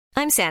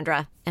I'm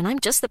Sandra, and I'm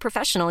just the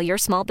professional your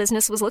small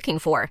business was looking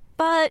for.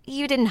 But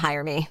you didn't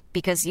hire me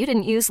because you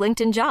didn't use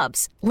LinkedIn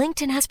Jobs.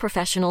 LinkedIn has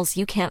professionals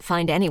you can't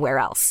find anywhere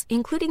else,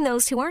 including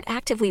those who aren't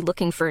actively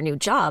looking for a new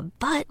job,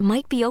 but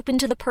might be open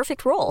to the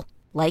perfect role,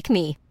 like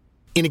me.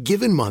 In a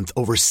given month,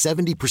 over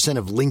 70%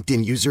 of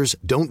LinkedIn users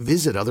don't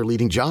visit other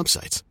leading job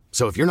sites.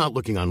 So if you're not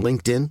looking on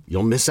LinkedIn,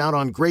 you'll miss out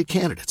on great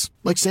candidates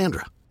like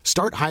Sandra.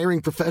 Start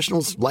hiring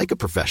professionals like a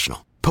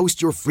professional.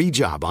 Post your free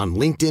job on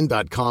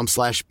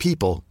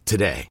linkedin.com/people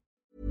today.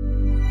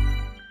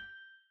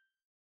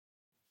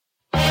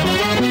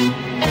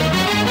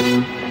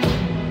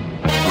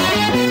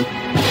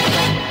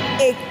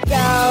 It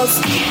girls,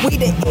 we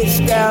the ish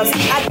girls.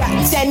 I got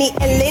Jenny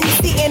and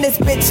Lindsay in this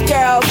bitch,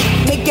 girl.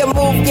 Make you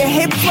move your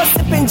hips for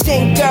sipping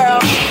gin, girl.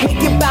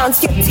 Make you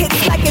bounce your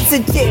tits like it's a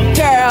jig,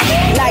 girl.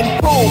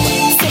 Like boom,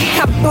 sip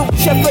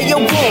kombucha for your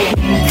womb.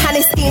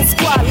 Hennessy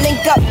squad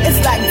link up, it's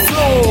like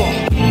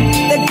boom.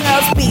 The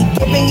girls be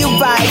giving you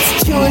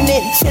vibes. Tune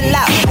in, chill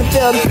out, and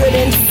feel good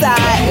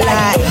inside.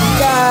 Like it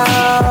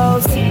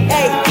girls,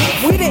 hey,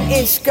 we the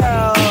ish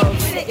girls.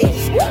 We the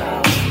ish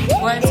girls.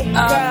 What's up,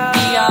 Bianca?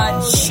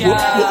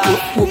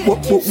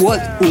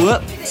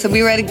 What? So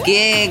we were at a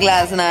gig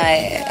last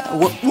night.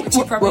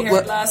 You probably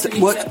heard last week's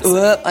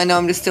What? I know,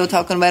 I'm just still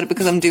talking about it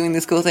because I'm doing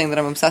this cool thing that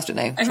I'm obsessed with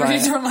now. I really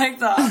don't like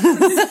that.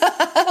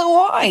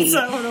 Why? It's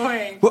so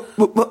annoying.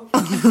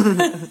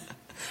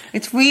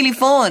 It's really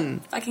fun.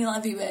 Fucking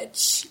love you,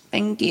 bitch.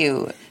 Thank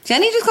you.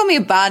 Jenny just called me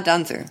a bad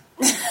dancer.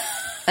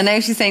 And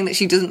now she's saying that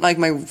she doesn't like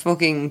my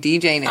fucking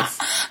DJ-ness.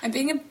 I'm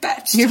being a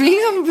bitch. You're being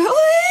a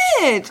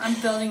bitch. I'm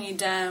building you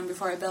down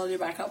before I build you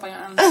back up. I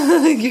am.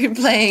 You're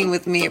playing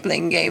with me. You're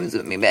playing games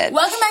with me, bitch.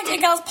 Welcome back to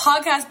Gal's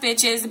podcast,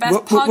 bitches. The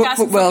best podcast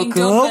in fucking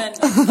Dublin.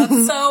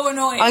 That's so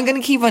annoying. I'm going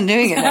to keep on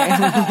doing it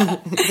now.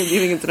 Because you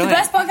think it's annoying. The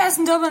best podcast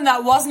in Dublin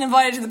that wasn't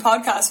invited to the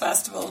podcast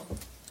festival.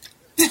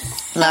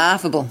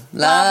 Laughable.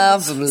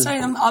 Sorry,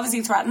 I'm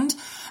obviously threatened.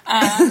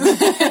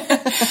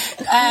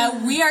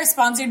 We are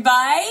sponsored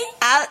by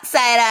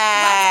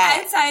Outsider.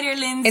 What's Outsider,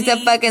 Lindsay? It's a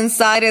fucking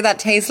cider that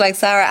tastes like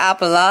sour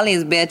apple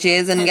lollies,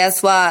 bitches. And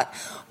guess what?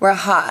 We're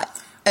hot.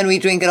 And we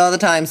drink it all the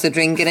time, so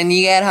drink it and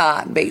you get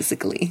hot,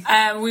 basically.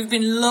 We've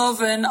been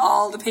loving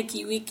all the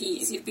picky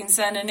wikis you've been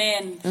sending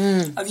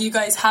in of you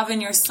guys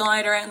having your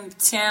cider out in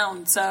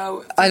town.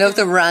 So I love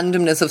the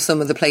randomness of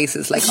some of the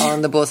places, like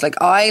on the bus.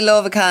 Like, I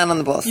love a can on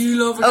the bus.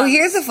 You love a can. Oh,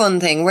 here's a fun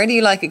thing. Where do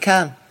you like a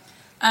can?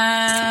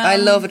 I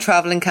love a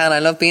travelling can. I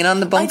love being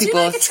on the bumpy bus. I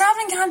do like a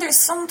travelling can.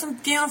 There's something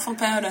beautiful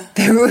about it.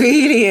 There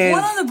really is.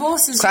 One on the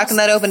bus is cracking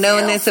that open,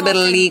 knowing it's a bit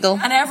illegal.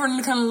 And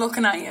everyone kind of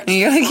looking at you. And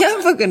you're like, yeah,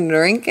 I'm fucking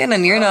drinking.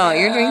 And you're not.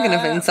 You're drinking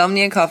an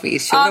insomnia coffee.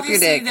 Shut up your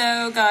dick. Obviously,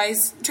 though,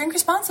 guys, drink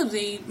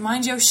responsibly.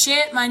 Mind your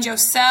shit. Mind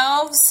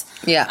yourselves.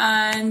 Yeah.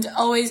 And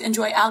always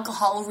enjoy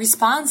alcohol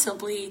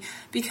responsibly.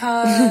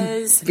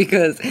 Because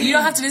you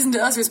don't have to listen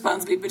to us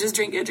responsibly, but just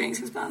drink your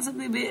drinks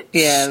responsibly, bitch.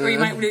 Yeah. Or you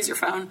might lose your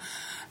phone.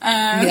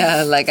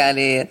 Yeah, like I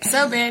did.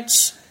 So,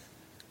 bitch,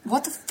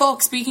 what the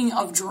fuck? Speaking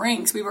of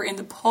drinks, we were in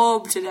the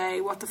pub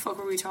today. What the fuck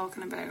were we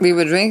talking about? We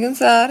were drinking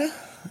soda.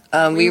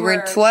 We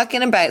were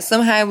talking about,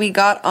 somehow we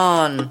got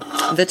on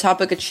the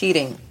topic of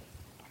cheating.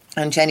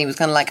 And Jenny was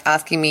kind of like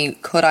asking me,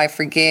 could I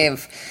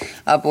forgive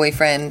a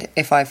boyfriend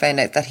if I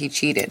found out that he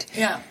cheated?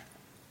 Yeah.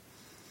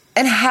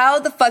 And how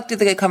the fuck did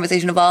the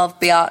conversation evolve,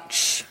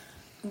 biatch?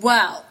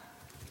 Well,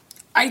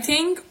 I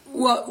think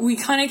what we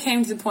kind of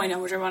came to the point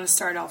on which I want to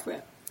start off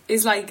with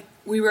is like,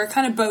 we were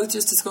kind of both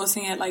just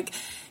discussing it, like,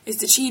 is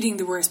the cheating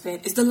the worst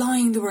bit? Is the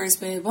lying the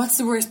worst bit? What's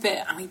the worst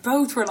bit? And we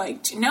both were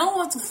like, do you know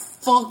what the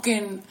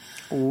fucking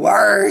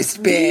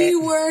worst bit? The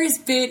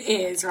worst bit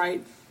is,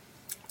 right?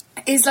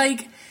 Is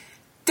like,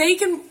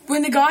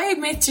 when the guy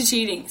admits to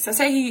cheating, so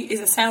say he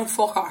is a sound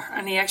fucker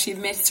and he actually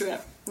admits to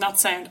it, not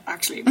sound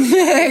actually, but,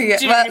 yeah,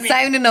 well, I mean?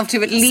 Sound enough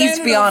to at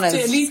least be honest,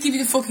 to at least give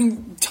you the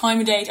fucking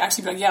time of day to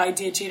actually be like, yeah, I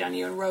did cheat on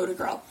you and rode a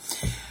girl.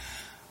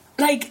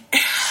 Like,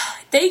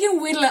 they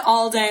can whittle it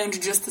all down to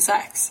just the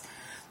sex.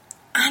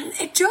 And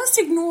it just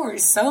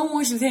ignores so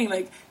much of the thing.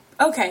 Like,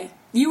 okay,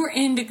 you were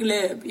in the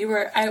club. You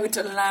were out with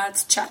the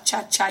lads, chat.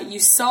 You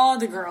saw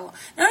the girl.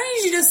 Not only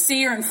did you just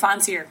see her and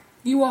fancy her,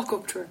 you walk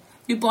up to her.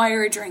 You buy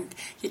her a drink.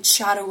 You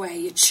chat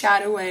away.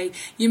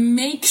 You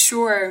make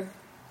sure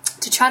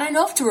to chat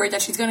enough to her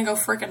that she's going to go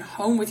freaking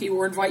home with you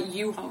or invite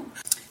you home.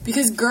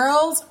 Because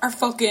girls are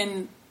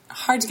fucking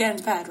hard to get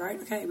into bed, right?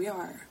 Okay, we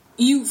are.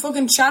 You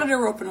fucking chatted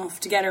her up enough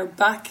to get her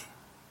back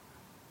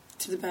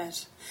to the bed.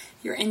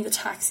 You're in the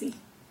taxi.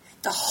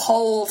 The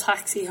whole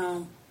taxi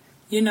home.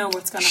 You know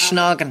what's going to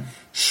happen.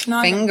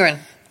 Schnogging.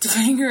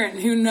 Fingering.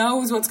 Who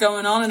knows what's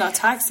going on in that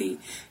taxi.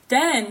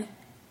 Then,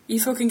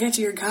 you fucking get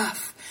to your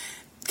gaff.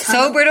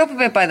 Sobered up a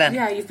bit by then.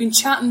 Yeah, you've been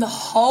chatting the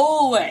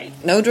whole way.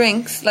 No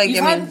drinks. Like,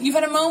 you've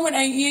had a moment,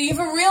 you've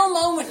a real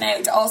moment now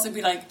to also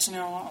be like, do you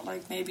know what,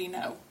 like, maybe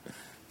no.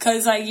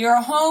 Because, like, you're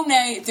home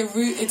now,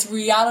 its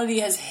reality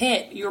has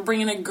hit. You're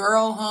bringing a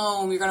girl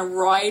home, you're going to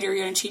ride her,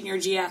 you're going to cheat in your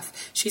GF.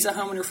 She's at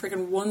home in her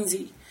freaking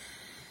onesie.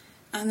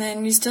 And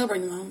then you still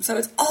bring them home. So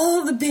it's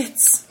all the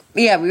bits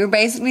Yeah, we were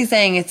basically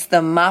saying it's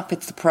the map,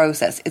 it's the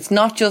process. It's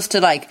not just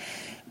to like,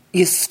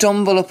 you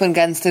stumble up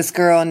against this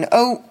girl and,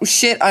 oh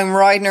shit, I'm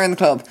riding her in the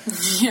club.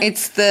 Yeah.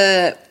 It's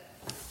the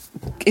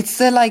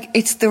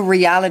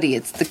reality.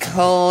 It's the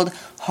cold,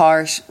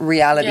 harsh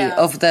reality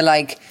of the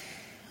like,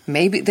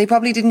 maybe they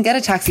probably didn't get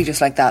a taxi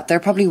just like that. They're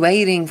probably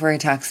waiting for a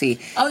taxi.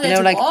 Oh, they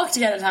had to walk to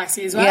get a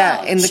taxi as well.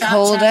 Yeah, in the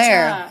cold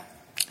air.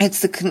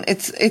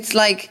 It's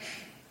like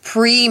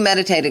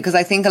premeditated, because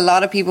I think a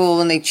lot of people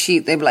when they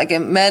cheat, they'd be like, it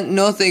meant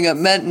nothing,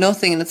 and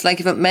it's like,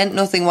 if it meant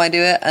nothing, why do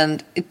it?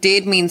 And it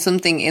did mean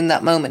something in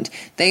that moment.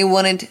 They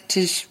wanted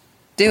to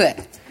do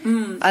it.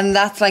 And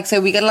that's like, so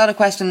we get a lot of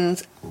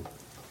questions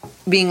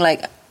being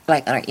like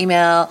on our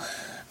email,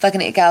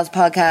 fucking It Gals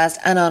podcast,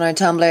 and on our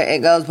Tumblr,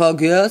 It Gals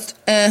podcast.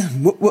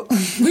 What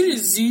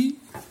is Z?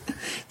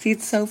 See,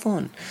 it's so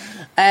fun.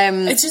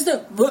 It's just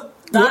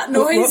that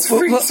noise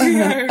freaks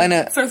me out. I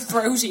know. It's so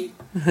throaty.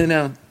 I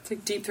know. It's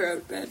like deep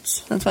throat,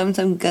 bitch. That's why I'm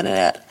so good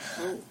at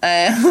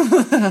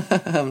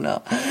it. I'm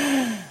not.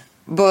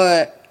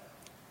 But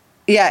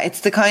yeah,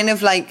 it's the kind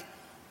of like,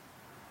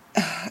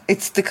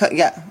 what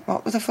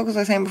the fuck was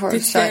I saying before?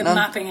 It's the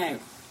mapping out.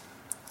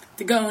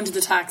 The going to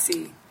the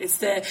taxi. It's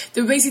the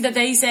basically that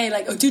they say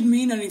like, oh, it didn't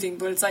mean anything,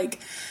 but it's like,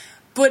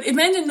 but it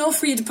meant enough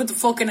for you to put the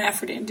fucking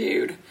effort in,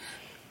 dude.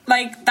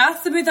 Like,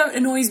 that's the bit that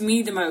annoys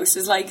me the most,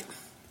 is like,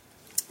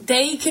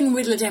 they can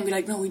whittle it down and be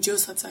like, no, we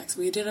just had sex.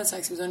 We did have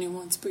sex, it was only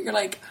once. But you're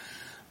like,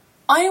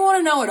 I want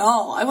to know it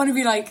all. I want to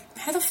be like,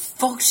 how the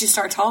fuck did you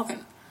start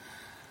talking?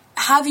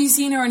 Have you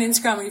seen her on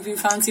Instagram and you've been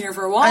fancying her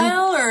for a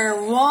while? Or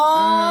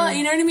what?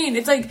 You know what I mean?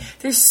 It's like,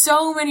 there's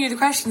so many other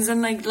questions.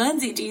 And like,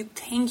 Lindsay, do you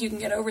think you can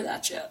get over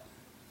that shit?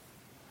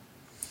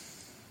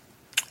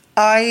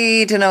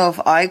 I don't know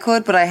if I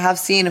could, but I have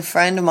seen a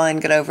friend of mine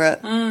get over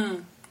it.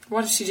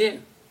 What did she do?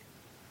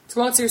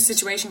 So what's her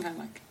situation kind of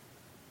like?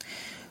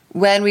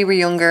 When we were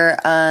younger,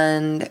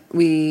 and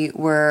we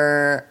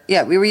were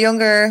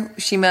younger,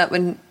 she met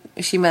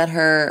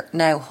her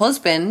now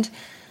husband,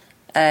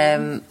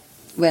 when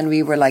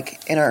we were like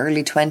in our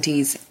early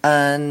 20s,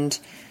 and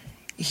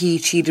he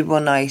cheated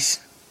one night,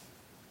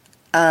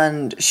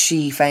 and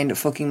she found it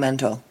fucking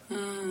mental.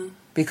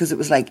 Because it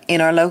was like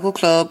in our local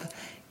club.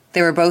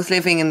 They were both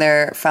living in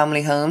their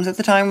family homes at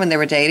the time when they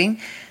were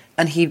dating,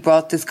 and he'd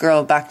brought this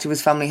girl back to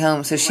his family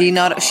home. So she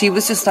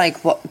was just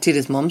like, what, did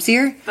his mum see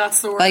her?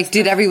 That's the worst. Like,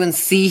 did everyone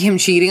see him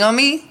cheating on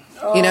me?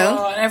 You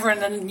know?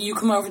 And then you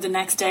come over the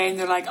next day and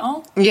they're like,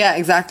 oh. Yeah,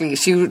 exactly.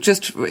 She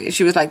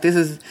was like, this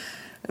is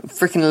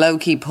freaking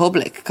low-key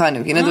public, kind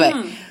of, you know the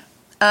way.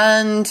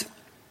 And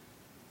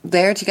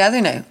they're together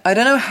now. I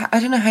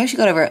don't know how she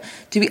got over it.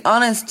 To be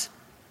honest,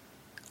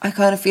 I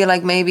kind of feel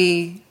like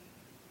maybe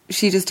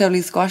she just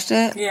totally squashed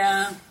it.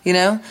 Yeah. You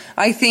know?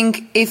 I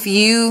think if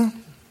you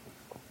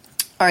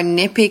are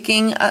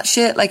nitpicking at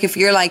shit, like if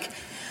you're like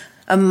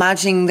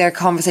imagining their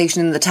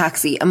conversation in the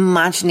taxi,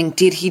 imagining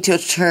did he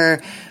touch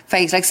her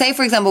face, like say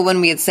for example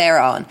when we had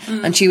Sarah on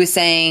and she was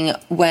saying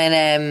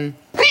when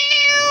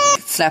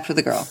slept with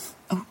a girl.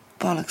 Oh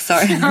bollocks,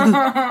 sorry.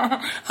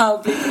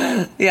 I'll bleep it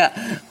out.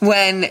 Yeah.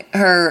 When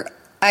her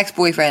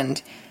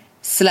ex-boyfriend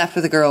slept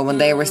with a girl when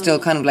they were still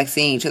kind of like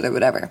seeing each other,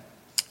 whatever.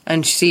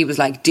 And she was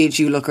like, did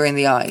you look her in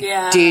the eye?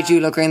 Yeah. Did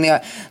you look her in the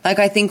eye? Like,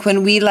 I think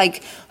when we,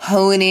 like,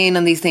 hone in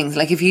on these things,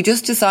 like, if you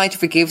just decide to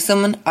forgive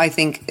someone, I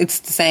think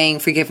it's the saying,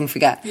 forgive and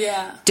forget.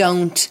 Yeah.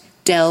 Don't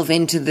delve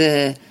into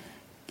the,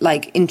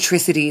 like,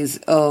 intricacies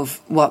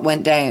of what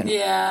went down.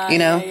 Yeah. You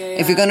know? Yeah.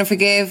 If you're going to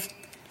forgive,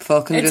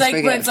 fucking it's just like,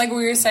 forgive. It's like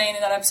we were saying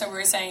in that episode, we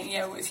were saying, you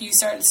know, if you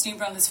start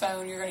snooping on this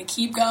phone, you're going to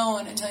keep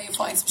going until you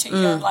find some shit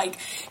you don't like.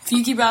 If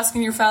you keep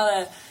asking your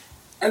fella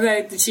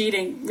about the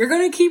cheating, you're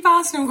going to keep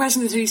asking him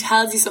questions until he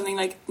tells you something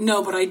like,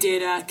 no, but I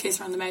did kiss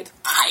her on the mouth.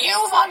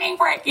 You fucking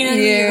prick. You know what I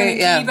mean? You're going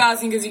to keep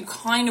asking because you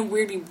kind of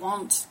weirdly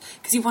want,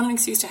 because you want an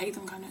excuse to hate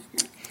them, kind of.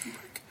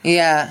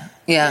 Yeah.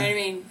 You know what I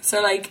mean?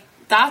 So, like,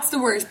 that's the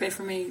worst bit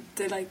for me,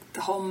 the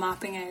whole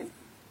mapping out.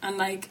 And,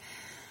 like,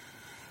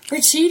 for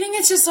cheating,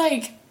 it's just,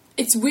 like,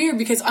 it's weird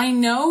because I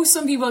know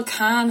some people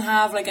can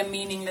have, like, a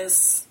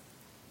meaningless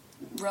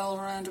roll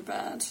around a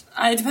bed.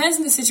 It depends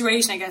on the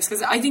situation, I guess,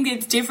 because I think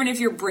it's different if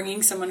you're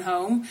bringing someone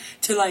home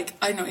to, like,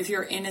 I don't know, if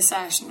you're in a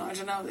session, I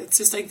don't know, it's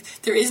just like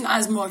there isn't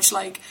as much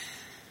like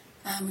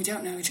we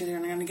don't know each other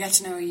and I'm going to get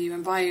to know you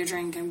and buy you a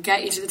drink and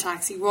get you to the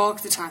taxi,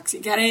 walk the taxi,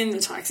 get in the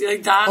taxi,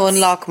 like that.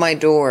 Unlock my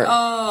door.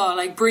 Oh,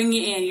 like bring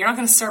you in. You're not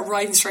going to start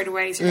riding straight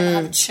away, so you're going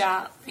to have a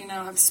chat, you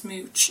know, have a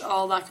smooch,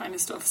 all that kind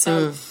of stuff.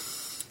 So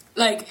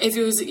like if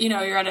it was, you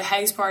know, you're at a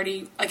house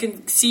party, I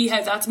can see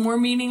how that's more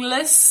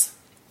meaningless.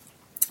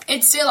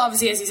 It's still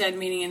obviously, as you said,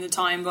 meaning in the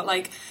time, but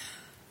like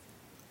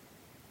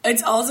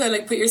it's also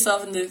like put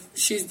yourself in the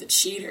shoes of the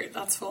cheater.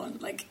 That's fun.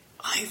 Like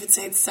I would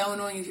say it's so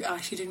annoying if you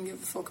actually didn't give a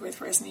fuck about the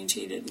person you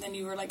cheated and then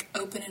you were like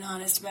open and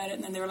honest about it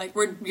and then they were like,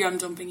 I'm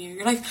dumping you.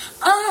 You're like,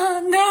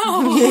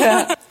 no.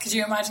 Yeah. Could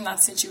you imagine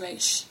that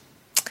situation?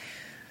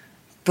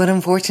 But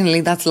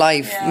unfortunately that's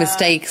life. Yeah.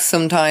 Mistakes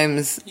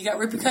sometimes. You got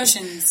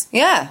repercussions.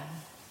 Yeah.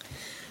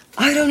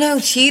 I don't know.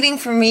 Cheating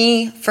for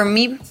me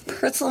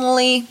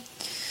personally,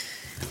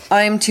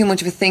 I'm too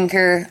much of a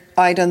thinker.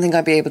 I don't think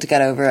I'd be able to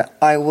get over it.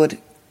 I would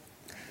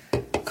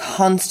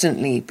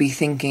constantly be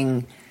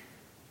thinking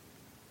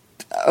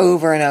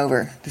over and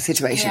over the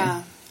situation.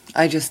 Yeah.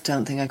 I just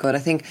don't think I could. I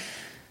think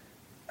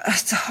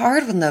it's a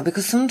hard one though,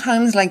 because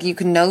sometimes like you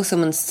can know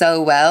someone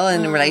so well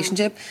in a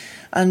relationship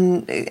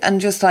and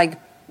just like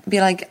be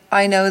like,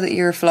 I know that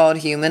you're a flawed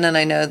human and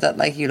I know that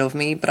like you love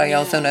me, but I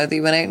also know that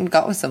you went out and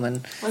got with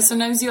someone. Well,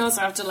 sometimes you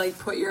also have to like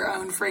put your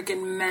own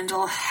freaking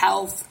mental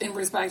health in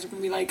perspective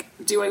and be like,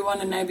 do I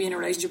want to now be in a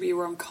relationship with you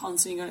where I'm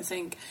constantly going to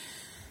think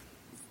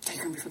that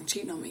you're going to be fucking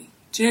cheating on me?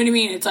 Do you know what I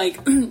mean? It's like,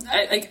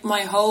 like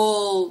my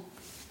whole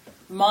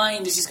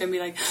mind is just going to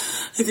be like,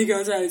 if he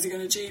goes out, is he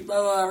going to cheat?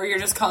 Blah, blah, blah. Or you're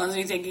just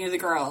constantly thinking of the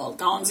girl,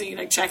 constantly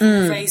like checking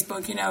your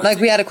Facebook, you know. Like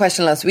we had a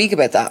question last week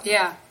about that.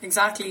 Yeah,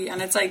 exactly.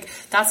 And it's like,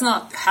 that's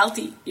not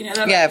healthy, you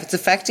know. Yeah, if it's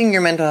affecting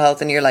your mental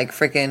health and your like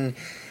freaking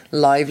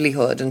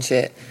livelihood and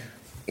shit,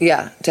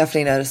 yeah,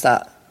 definitely notice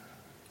that.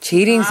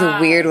 Cheating's a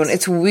weird one.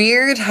 It's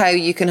weird how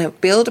you can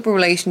build up a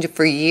relationship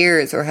for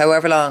years or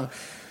however long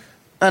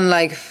and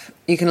like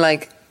you can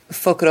like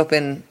fuck it up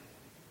in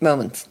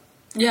moments.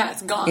 Yeah,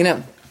 it's gone. You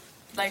know?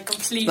 Like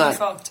completely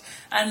fucked.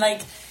 And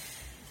like,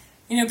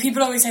 you know,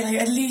 people always say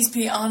like, at least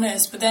be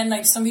honest, but then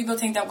like some people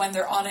think that when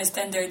they're honest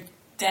then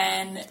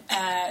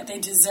they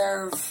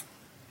deserve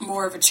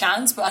more of a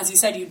chance, but as you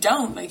said, you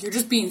don't. Like, you're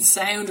just being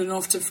sound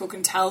enough to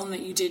fucking tell them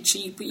that you did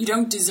cheat, but you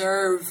don't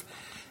deserve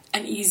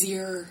an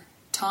easier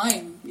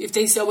time. If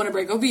they still want to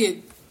break up with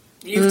you,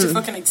 you have to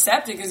fucking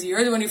accept it, because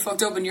you're the one who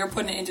fucked up and you're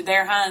putting it into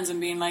their hands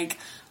and being like,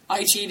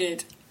 I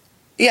cheated.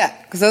 Yeah,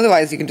 because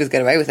otherwise you can just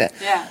get away with it.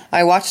 Yeah.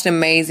 I watched an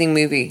amazing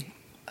movie.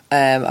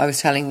 I was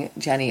telling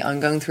Jenny, I'm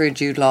going through a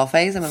Jude Law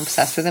phase. I'm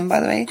obsessed with him, by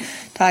the way.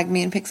 Tag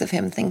me in pics of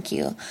him, thank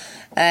you.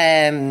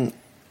 And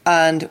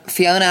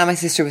Fiona, my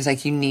sister, was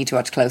like, you need to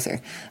watch Closer.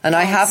 And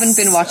I haven't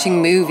been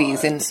watching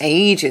movies in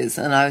ages.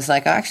 And I was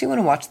like, I actually want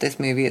to watch this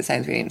movie. It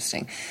sounds really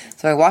interesting.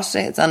 So I watched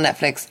it. It's on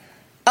Netflix.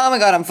 Oh my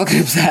God, I'm fucking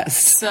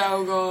obsessed.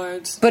 So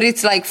good. But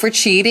it's like, for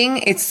cheating,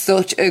 it's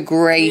such a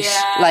great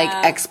like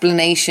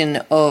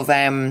explanation of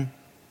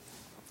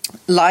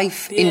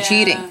life in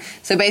cheating.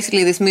 So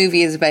basically this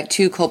movie is about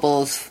two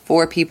couples,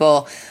 4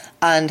 people,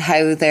 and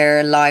how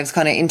their lives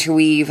kind of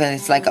interweave, and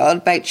it's like all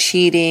about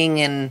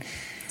cheating and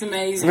it's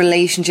amazing.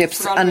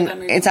 Relationships.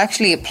 And it's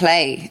actually a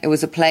play. It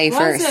was a play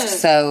first.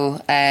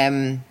 So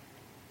and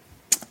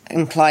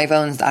Clive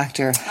Owen's the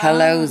actor.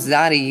 Hello,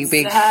 Zaddy, you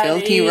big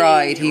filthy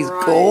ride. He's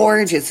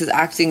gorgeous. His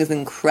acting is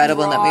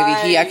incredible in that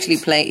movie. He actually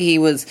he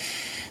was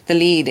the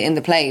lead in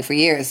the play for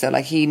years, so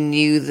like he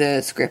knew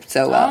the script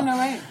so well. Oh, no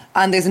way.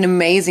 And there's an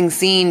amazing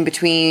scene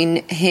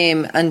between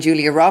him and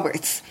Julia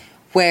Roberts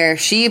where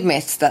she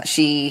admits that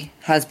she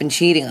has been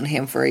cheating on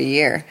him for a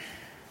year.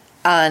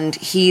 And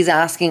he's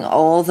asking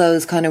all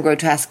those kind of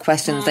grotesque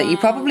questions that you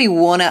probably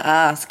want to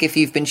ask if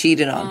you've been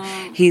cheated on.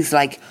 He's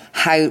like,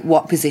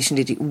 what position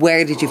did you,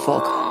 where did you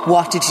fuck?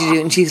 What did you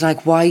do? And she's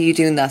like, why are you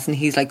doing that? And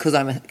he's like, because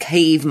I'm a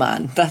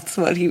caveman. That's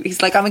what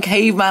he's like, I'm a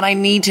caveman. I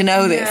need to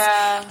know this.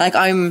 Yeah. Like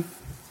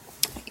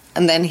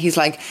and then he's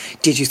like,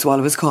 did you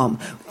swallow his cum?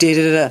 What did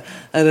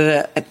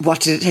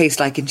it taste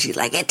like? And she's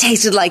like, it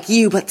tasted like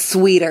you, but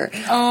sweeter.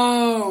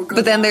 Oh, God.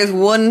 But then there's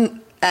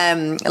one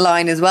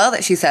line as well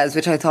that she says,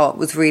 which I thought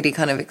was really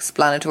kind of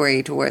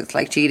explanatory towards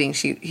like cheating.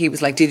 He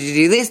was like, did you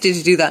do this? Did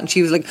you do that? And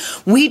she was like,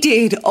 we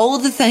did all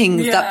the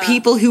things that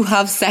people who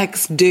have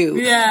sex do.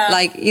 Yeah.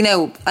 Like, you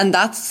know, and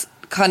that's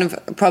kind of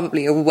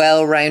probably a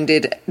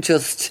well-rounded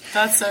that's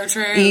so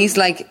true. He's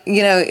like,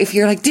 you know, if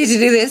you're like, did you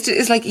do this?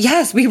 It's like,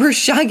 yes, we were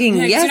shagging.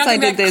 Yeah, yes, I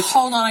did like, this.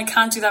 Hold on, I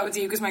can't do that with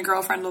you because my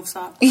girlfriend loves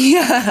that.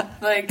 Yeah.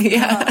 Like,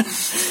 yeah.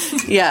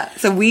 Yeah.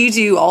 So we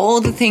do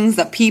all the things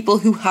that people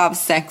who have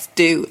sex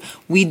do.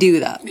 We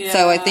do that. Yeah.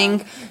 So I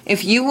think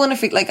if you want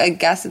to, like, I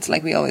guess it's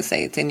like we always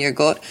say, it's in your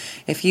gut.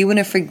 If you want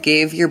to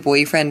forgive your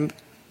boyfriend,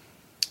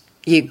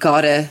 you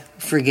gotta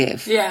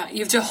forgive. Yeah, you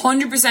have to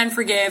 100%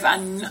 forgive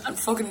and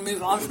fucking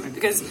move on from it,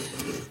 because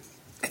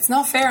it's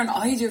not fair on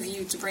either of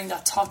you to bring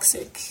that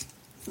toxic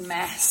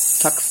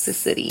mess,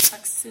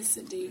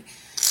 toxicity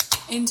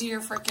into your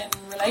freaking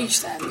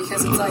relation then,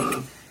 because it's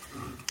like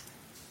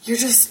you're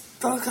just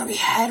both gonna be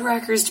head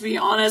wreckers, to be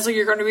honest. Like,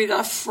 you're gonna be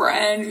that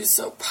friend who's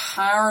so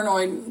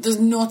paranoid. There's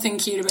nothing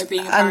cute about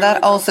being a paranoid. And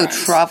that also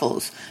girlfriend.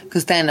 Travels,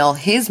 because then all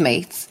his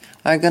mates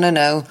are gonna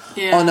know,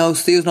 oh no,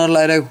 Steve's not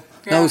allowed out.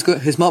 Yeah. No, it's good.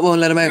 His mom won't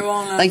let him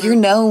out. Like, you're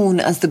known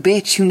as the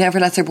bitch who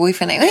never lets her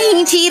boyfriend out. Hey,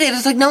 he cheated.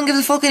 It's like, no one gives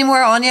a fuck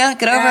anymore on you.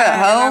 Get over it,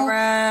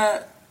 ho.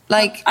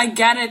 Like, I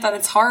get it that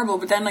it's horrible,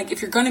 but then, like,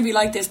 if you're going to be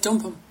like this,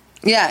 dump him.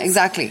 Yeah,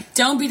 exactly.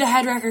 Don't be the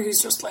head wrecker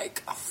who's just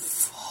like a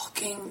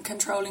fucking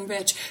controlling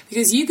bitch.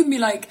 Because you can be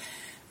like,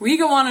 we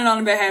go on and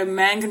on about how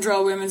men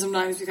control women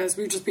sometimes because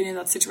we've just been in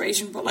that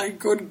situation, but like,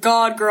 good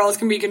God, girls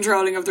can be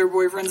controlling of their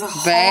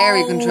boyfriends.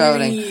 Very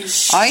controlling.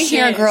 I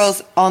hear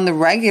girls on the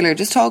regular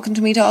just talking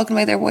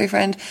about their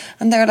boyfriend,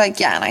 and they're like,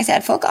 yeah, and I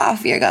said, fuck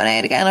off, you're going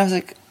out again. I was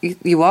like,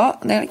 you what?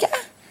 And they're like,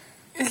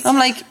 yeah. I'm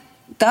like,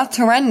 that's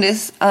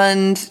horrendous,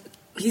 and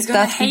he's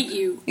gonna hate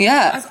you.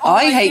 Yeah,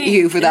 I hate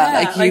you for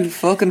that. Like, you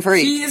fucking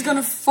freak. He is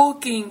gonna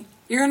fucking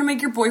You're going to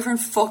make your boyfriend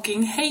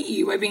fucking hate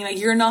you by being like,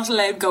 you're not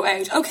allowed to go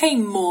out. Okay,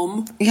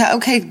 mum. Yeah,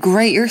 okay,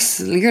 great. You're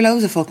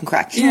loads of fucking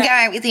crack. You can go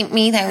out with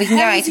me then. We can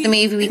go out to the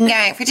movie. We can go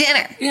out for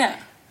dinner. Yeah.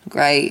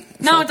 Great.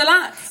 No, the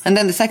lads. And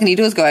then the second he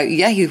does go out,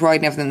 he's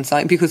riding everything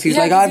inside because he's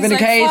like, Yeah, I've been a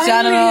caged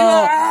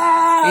animal.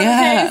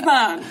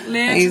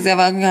 Caveman. He's a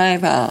fucking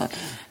caveman.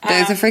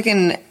 There's a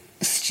freaking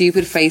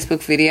stupid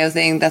Facebook video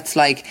thing that's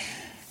like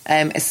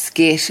a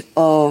skit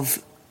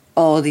of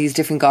all these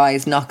different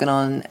guys knocking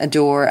on a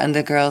door, and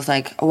the girl's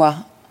like, what?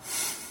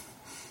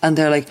 And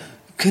they're like,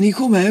 can you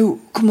come out?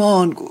 Come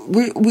on,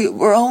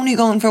 we're only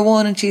going for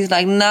one. And she's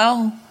like,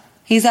 no,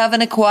 he's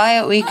having a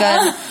quiet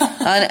weekend.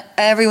 And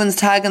everyone's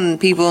tagging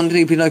people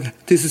underneath, being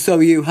like, this is so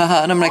you,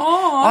 haha. And I'm like,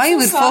 I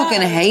would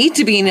fucking hate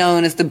to be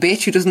known as the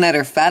bitch who doesn't let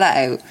her fella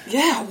out.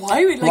 Yeah,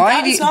 why would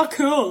that's not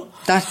cool.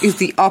 That is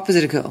the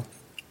opposite of cool.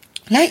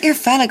 Let your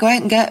fella go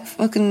out and get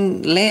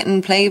fucking lit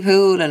and play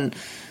pool and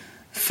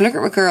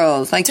flirt with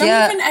girls. Like,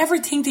 don't even ever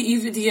think that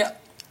you've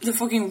the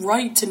fucking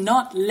right to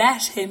not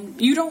let him.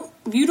 You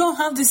don't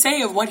have the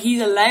say of what he's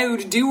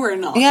allowed to do or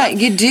not. Yeah,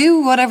 you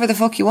do whatever the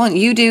fuck you want.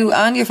 You do,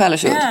 and your fella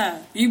should.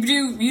 Yeah, you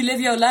do. You live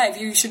your life.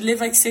 You should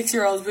live like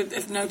 6-year-olds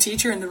with no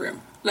teacher in the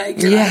room.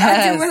 Like, you're like,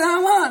 I do what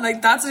I want.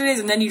 Like, that's what it is.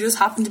 And then you just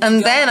happen to be.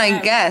 And then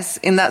I guess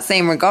in that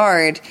same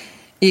regard,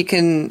 you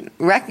can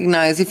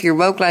recognise, if you're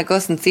woke like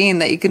us and seeing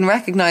that, you can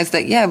recognise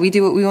that, we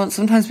do what we want.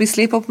 Sometimes we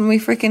sleep up and we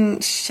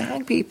freaking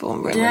shag people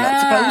and we're not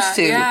supposed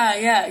to.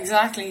 Yeah,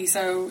 exactly.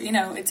 So,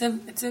 it's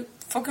a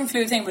fucking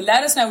fluid thing. But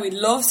let us know. We'd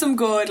love some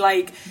good,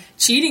 like,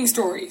 cheating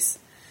stories.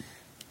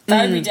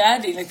 That would be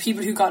deadly. Like,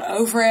 people who got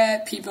over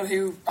it, people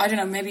who, I don't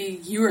know,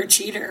 maybe you were a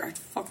cheater. I'd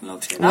fucking love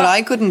to hear that. What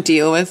I couldn't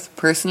deal with,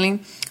 personally,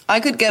 I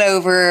could get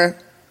over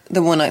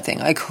the one night thing.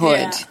 I could.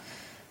 Yeah.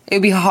 It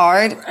would be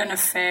hard. An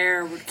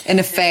affair would kill. An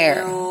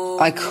affair.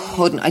 I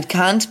couldn't. I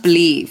can't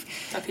believe.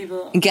 That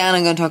people. Again,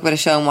 I'm going to talk about a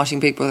show I'm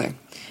watching, Big Brother.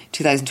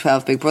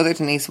 2012 Big Brother.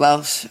 Denise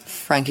Welch,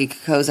 Frankie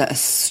Kokoza. A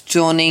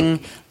stunning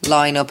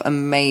lineup.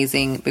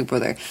 Amazing Big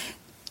Brother.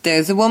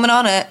 There's a woman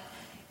on it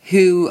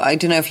who, I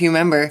don't know if you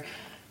remember,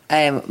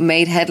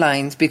 made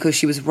headlines because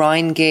she was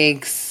Ryan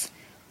Giggs'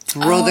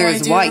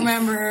 brother's wife. I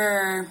remember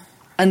her.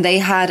 And they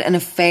had an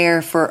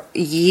affair for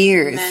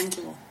years.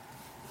 Mental.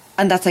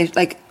 And that's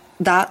like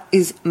that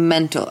is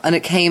mental, and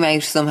it came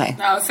out somehow.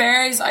 No,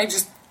 affairs,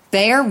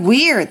 they're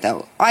weird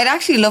though. I'd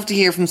actually love to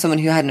hear from someone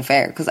who had an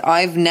affair, because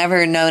I've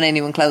never known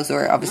anyone close,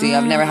 or obviously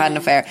I've never had an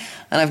affair,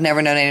 and I've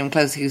never known anyone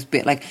close who's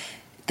been like,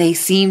 they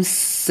seem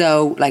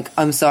so, like,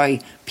 I'm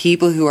sorry,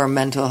 people who are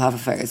mental have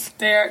affairs.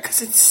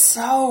 Because it's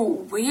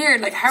so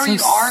weird. Like, how so are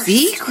you are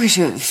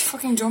secretive?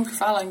 Fucking dump your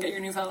fella and get your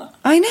new fella.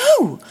 I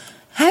know.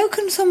 How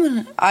can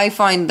someone... I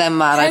find them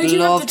mad. I'd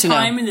love to know.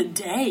 How do you have the time in the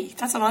day?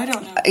 That's what I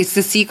don't know. It's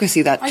the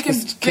secrecy that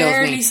just kills me. I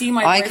can barely see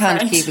my boyfriend. I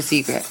can't keep a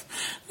secret.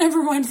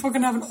 Never mind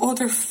fucking having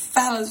other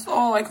fellas.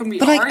 Oh, I couldn't be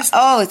But like, it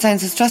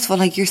sounds so stressful.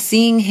 Like, you're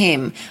seeing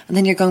him, and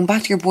then you're going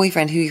back to your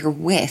boyfriend who you're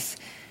with,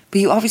 but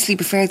you obviously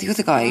prefer the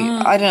other guy.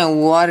 I don't know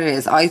what it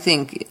is. I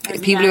think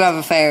people who have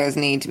affairs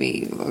need to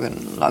be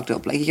fucking locked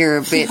up. Like, you're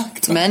a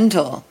bit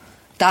mental.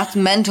 That's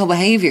mental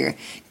behaviour.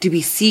 To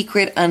be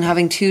secret and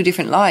having two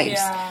different lives.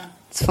 Yeah.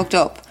 It's fucked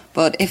up.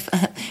 But if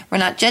we're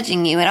not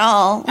judging you at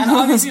all, and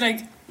obviously,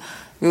 like,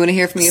 we want to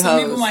hear from you. Some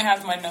people might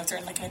have know they're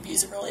in like an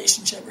abusive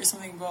relationship or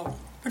something, but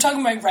we're talking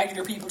about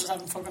regular people just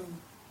having fucking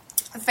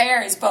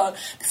affairs. But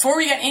before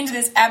we get into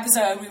this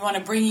episode, we want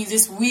to bring you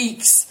this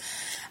week's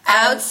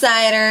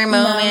outsider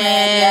moment.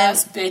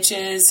 Yes,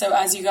 bitches. So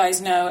as you guys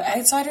know,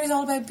 outsider is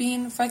all about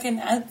being fucking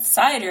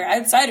outsider.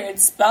 Outsider,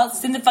 it's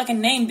in the fucking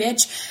name,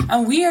 bitch.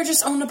 And we are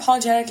just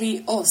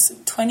unapologetically us.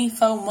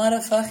 24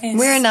 motherfucking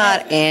We're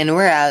not 7. in,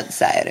 we're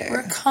outsider.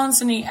 We're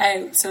constantly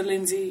out. So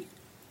Lindsay,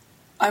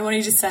 I want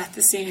you to set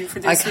the scene for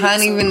this. I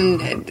can't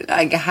even,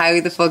 like, how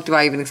the fuck do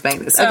I even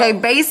explain this? Okay,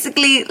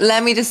 basically,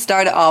 let me just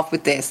start it off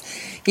with this.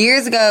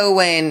 Years ago,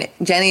 when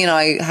Jenny and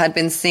I had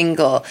been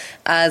single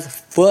as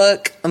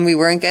fuck, and we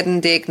weren't getting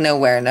dick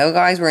nowhere, no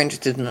guys were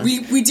interested in us.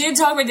 We did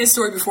talk about this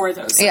story before,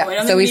 though. So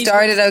yeah, so we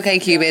started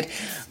OkCupid.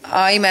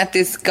 I met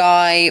this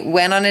guy,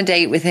 went on a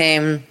date with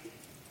him.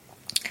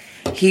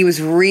 He was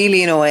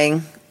really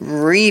annoying,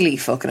 really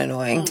fucking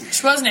annoying.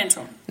 She wasn't into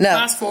him. No.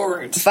 Fast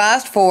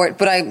forward,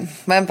 but I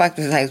went back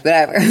to his house,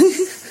 whatever.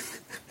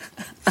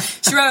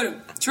 She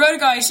wrote a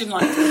guy she didn't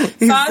like.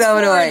 Fast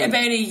forward about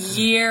a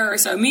year or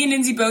so. Me and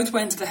Lindsay both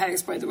went to the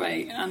house, by the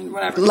way, and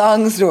whatever.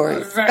 Long story.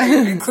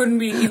 It couldn't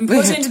be even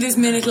put into this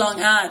minute-long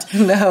ad.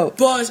 No.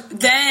 But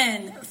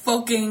then,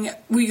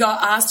 we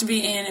got asked to be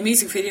in a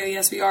music video.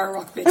 Yes, we are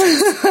rock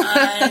bitches.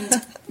 And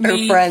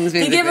our friends'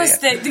 music video.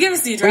 They give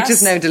us the address. Which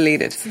is now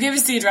deleted. They give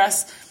us the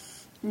address.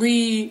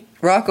 We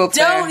rock up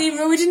there. We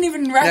didn't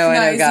even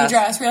recognise the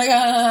address. We're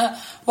like,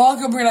 walk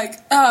up, we're like,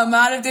 oh,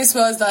 mad if this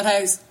was that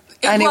house.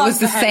 It was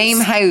the same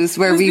house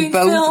where we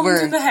both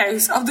were. The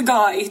house of the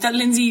guy that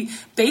Lindsay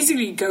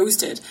basically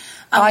ghosted.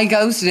 I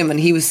ghosted him and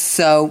he was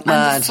so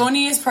mad. And the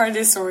funniest part of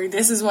this story,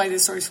 this is why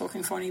this story's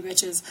fucking funny,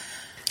 bitches.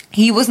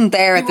 He wasn't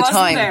there at the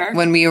time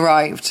when we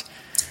arrived.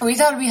 We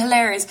thought it'd be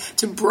hilarious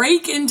to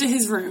break into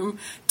his room,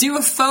 do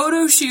a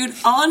photo shoot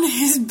on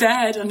his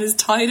bed on his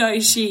tie-dye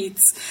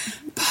sheets,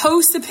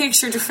 post the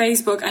picture to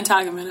Facebook and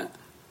tag him in it.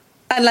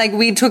 And like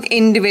we took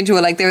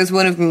individual, like there was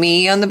one of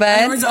me on the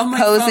bed And it was on my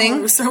posing, phone.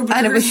 It was so blurry.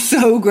 and it was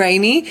so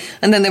grainy.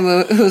 And then there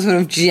was one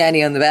of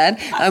Jenny on the bed,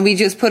 and we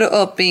just put it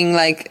up, being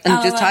like,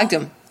 and just LOL. tagged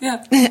him.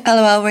 Yeah.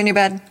 LOL, we're in your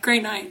bed.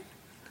 Great night.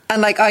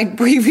 And like I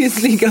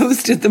previously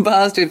ghosted the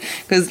bastard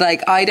because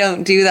like I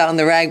don't do that on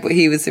the reg, but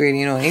he was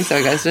really annoying, so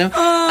I ghosted him.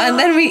 And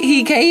then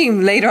he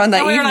came later on that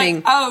And we were evening.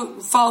 like, oh,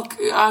 fuck,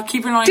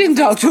 keep an eye on Didn't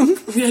your talk to him.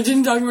 Facebook. Yeah,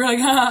 didn't talk to him. We were like,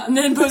 huh. And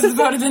then posted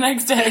about it the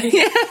next day. As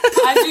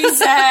we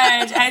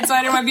said,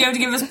 Outsider might be able to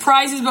give us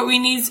prizes, but we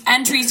need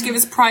entries to give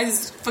us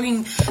prizes.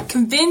 Fucking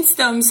convince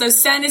them. So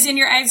send us in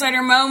your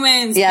Outsider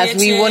moments. Yes,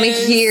 we want to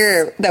bitches.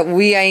 hear that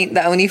we ain't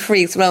the only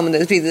freaks roaming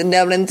the streets of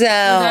Dublin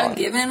town. Without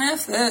giving a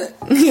fuck.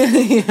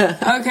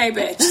 Okay,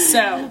 bitch.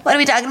 So, What are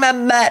we talking about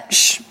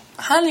much?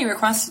 highly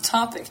requested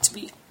topic, to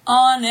be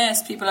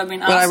honest. People have been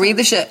Well, I asking. read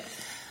the shit.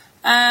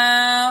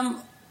 I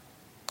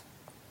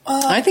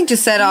think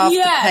just set off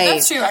yeah, the pace.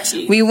 that's true,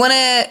 actually. We want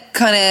to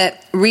kind of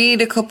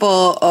read a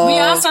couple of... We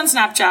asked on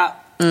Snapchat.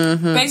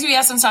 Basically, we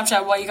asked on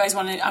Snapchat what you guys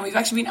wanted, and we've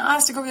actually been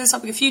asked to cover this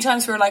topic a few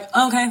times. We were like,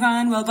 okay,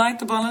 fine, we'll bite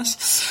the bullet.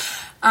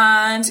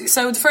 And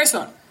so the first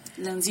one,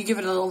 Lindsay, give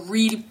it a little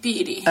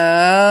read-beady.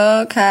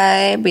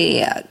 Okay,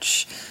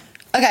 bitch.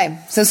 Okay,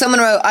 so someone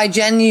wrote, I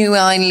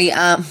genuinely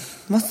am...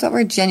 What's that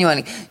word?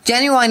 Genuinely.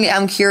 Genuinely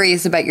am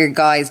curious about your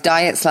guys'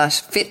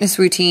 diet/fitness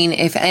routine.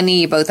 If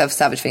any, you both have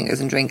savage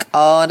fingers and drink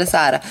all the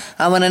soda.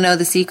 I want to know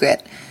the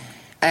secret.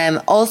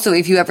 Also,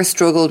 if you ever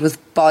struggled with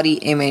body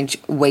image,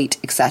 weight,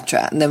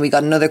 etc. And then we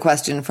got another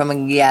question from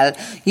Miguel.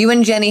 You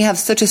and Jenny have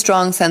such a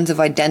strong sense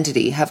of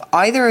identity. Have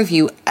either of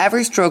you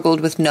ever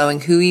struggled with knowing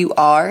who you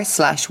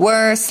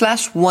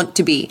are/were/want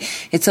to be?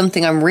 It's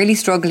something I'm really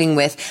struggling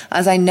with,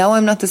 as I know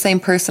I'm not the same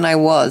person I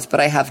was,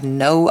 but I have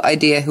no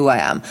idea who I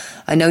am.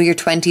 I know your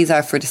 20s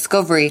are for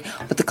discovery,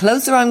 but the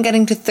closer I'm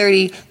getting to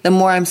 30, the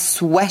more I'm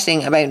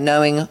sweating about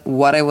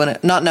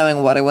not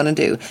knowing what I want to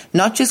do.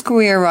 Not just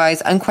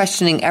career-wise, I'm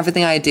questioning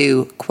everything I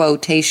do.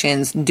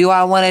 Quotations. Do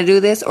I want to do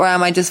this, or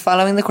am I just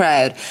following the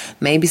crowd?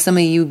 Maybe some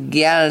of you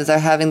gals are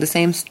having the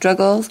same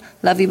struggles.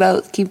 Love you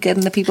both. Keep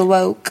getting the people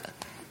woke.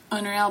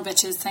 Unreal,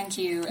 bitches. Thank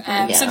you.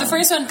 So the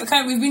first one,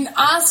 kind of, we've been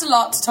asked a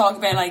lot to talk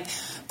about, like,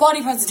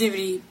 body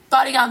positivity,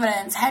 body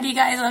confidence. How do you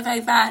guys look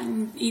like that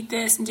and eat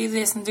this and do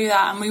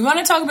that? And we want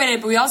to talk about it,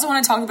 but we also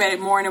want to talk about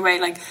it more in a way,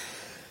 like,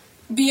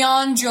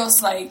 beyond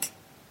just, like,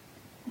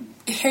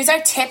 here's our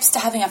tips to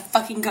having a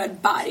fucking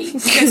good body.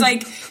 Because,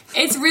 like,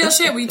 it's real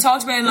shit. We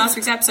talked about it in last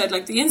week's episode,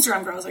 like, the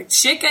Instagram girls. Like,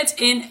 shit gets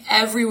in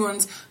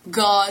everyone's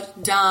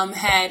goddamn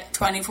head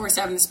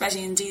 24/7,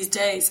 especially in these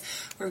days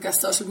where we've got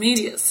social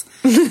medias.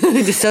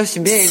 The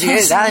social media.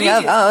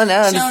 Oh,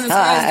 no. Showing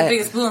us the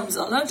biggest booms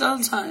all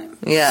the time.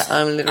 Yeah,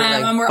 I'm literally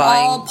And we're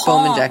buying all bum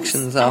pawns.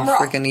 injections off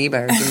freaking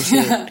eBay and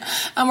shit.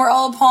 And we're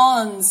all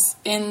pawns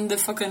in the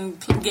fucking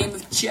game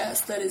of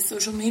chess that is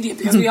social media,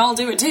 because we all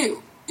do it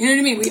too. You know what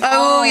I mean? We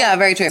all yeah,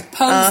 very true.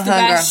 Post the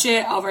best girl.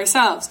 shit of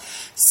ourselves.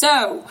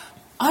 So,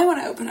 I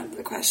want to open up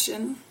the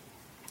question.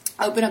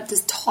 Open up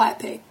this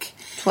topic.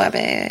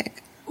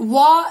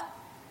 What,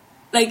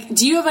 like,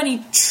 do you have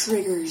any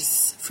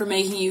triggers for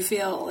making you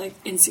feel, like,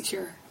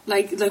 insecure?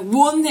 Like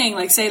one thing,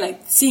 like, say,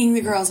 like, seeing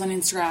the girls on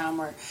Instagram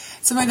or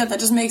something like that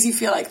just makes you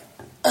feel like,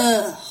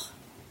 ugh.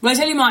 Well, I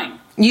tell you mine.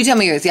 You tell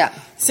me yours, yeah.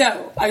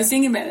 So, I was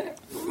thinking about it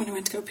when I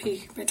went to go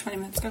pee about 20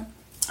 minutes ago.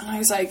 And I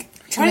was like,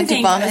 trying to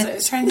think, I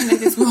was trying to think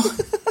like this woman.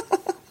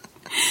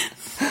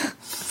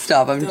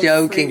 Stop, I'm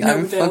joking.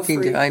 I'm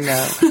fucking joking. I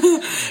know.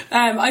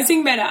 I was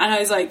thinking about it and I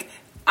was like,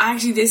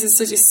 actually, this is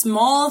such a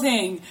small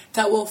thing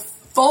that will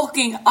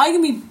I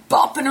can be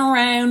bopping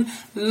around,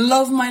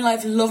 love my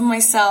life, love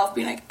myself,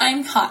 being like,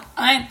 I'm hot,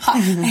 my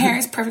hair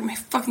is perfect, my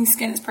fucking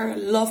skin is perfect,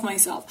 I love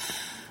myself.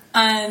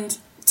 And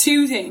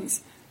two things.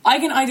 I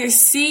can either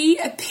see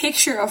a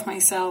picture of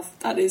myself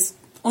that is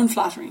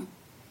unflattering,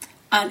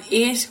 and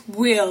it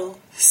will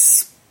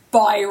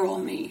spiral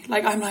me.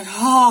 Like, I'm like,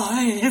 oh,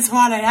 it's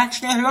what I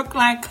actually look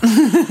like.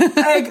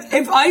 Like,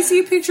 if I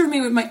see a picture of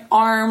me with my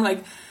arm,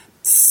 like,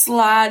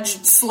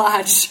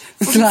 smushed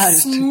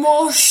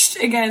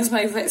against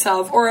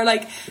myself, or,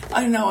 like,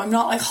 I don't know, I'm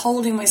not, like,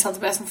 holding myself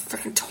the best, I'm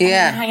freaking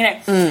hanging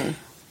out.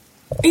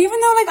 Even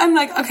though, like, I'm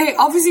like, okay,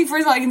 obviously,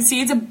 first of all, I can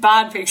see it's a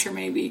bad picture,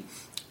 maybe.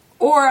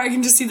 Or I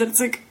can just see that it's,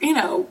 like, you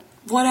know,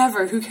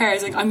 whatever, who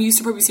cares? Like, I'm used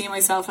to probably seeing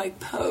myself, like,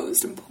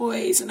 posed and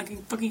poised and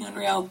looking fucking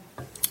unreal.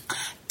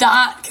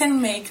 That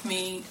can make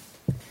me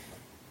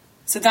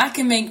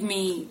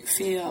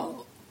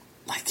feel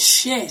like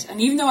shit. And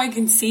even though I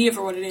can see it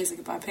for what it is, like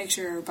a bad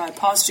picture or bad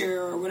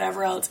posture or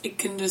whatever else, it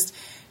can just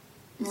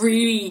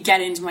really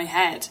get into my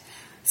head.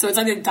 So it's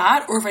either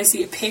that, or if I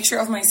see a picture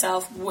of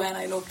myself when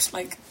I looked,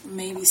 like,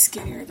 maybe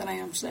skinnier than I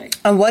am today.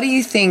 And what do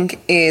you think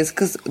is,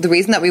 because the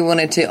reason that we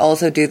wanted to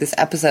also do this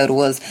episode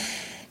was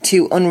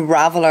to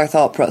unravel our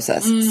thought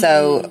process.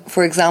 So,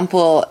 for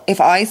example,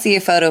 if I see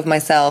a photo of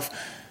myself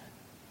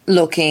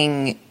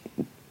looking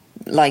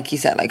like you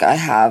said, like I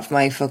have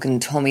my fucking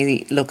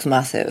tummy looks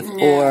massive,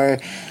 or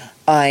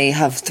I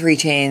have 3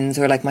 chains,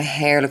 or like my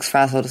hair looks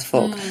frazzled as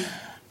fuck.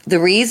 The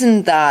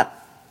reason that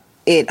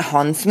it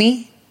haunts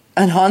me,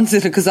 and haunts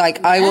it because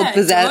like I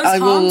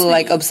will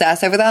like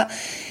obsess over that,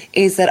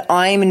 is that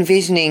I'm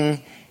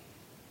envisioning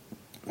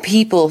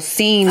people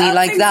seeing me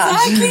like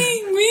that.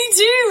 Exactly, me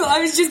too. I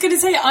was just going to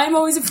say, I'm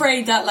always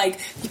afraid that, like,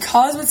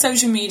 because with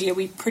social media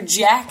we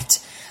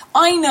project.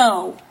 I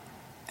know.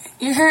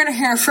 You're hearing it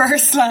here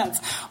first, lads.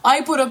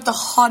 I put up the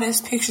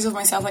hottest pictures of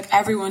myself like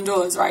everyone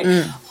does, right?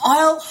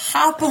 I'll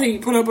happily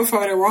put up a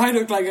photo where I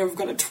look like I've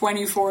got a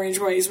 24-inch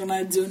waist when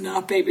I do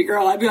not, baby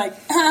girl. I'd be like,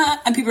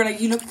 and people are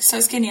like, you look so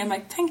skinny. I'm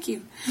like, thank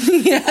you.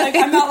 Like,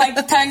 I'm not like,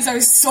 thanks, I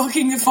was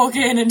sucking the fuck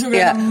in and took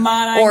like a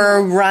mad angle.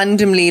 Or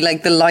randomly,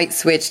 like, the light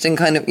switched and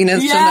kind of, you know,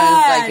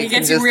 sometimes like you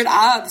get some weird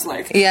abs,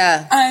 like.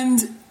 Yeah.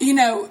 And, you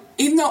know,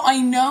 even though I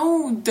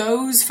know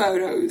those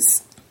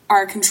photos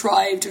are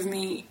contrived of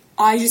me,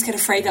 I just get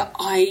afraid that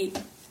I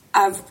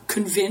have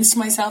convinced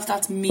myself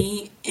that's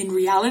me in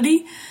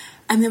reality.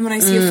 And then when I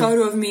see a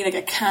photo of me, like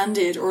a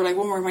candid, or like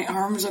one where my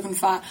arm's looking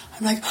fat,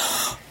 I'm like,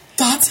 oh,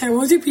 that's how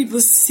other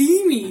people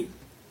see me.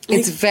 Like,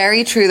 it's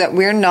very true that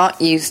we're not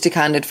used to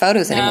candid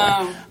photos anymore.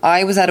 No.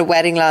 I was at a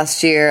wedding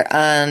last year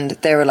and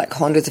there were like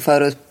hundreds of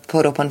photos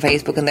put up on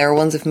Facebook, and there were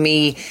ones of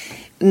me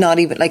not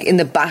even like in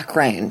the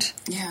background,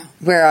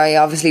 where I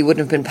obviously wouldn't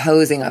have been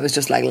posing. I was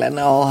just like letting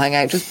it all hang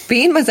out, just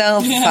being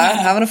myself,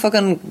 having a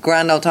fucking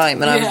grand old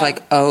time. And I was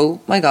like, oh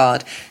my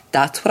god,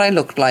 that's what I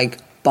looked like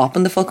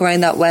bopping the fuck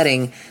around that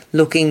wedding,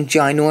 looking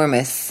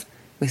ginormous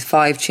with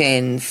 5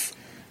 chins,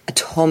 a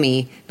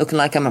tummy, looking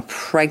like I'm a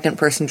pregnant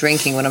person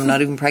drinking when I'm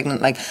not even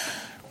pregnant, like.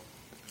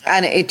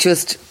 And it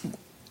just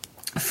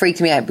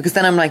freaked me out, because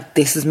then I'm like,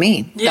 this is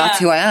me. That's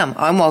who I am.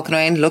 I'm walking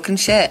around looking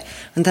shit.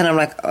 And then I'm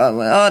like,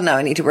 oh now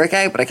I need to work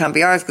out, but I can't be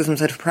arsed because I'm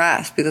so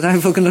depressed because I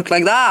fucking look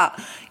like that.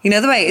 You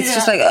know the way? It's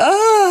just like,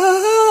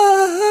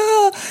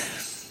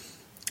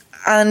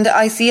 And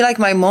I see like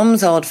my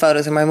mum's old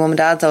photos or my mum and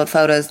dad's old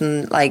photos,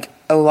 and like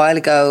a while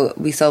ago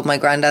we sold my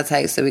granddad's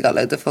house, so we got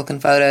loads of fucking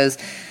photos,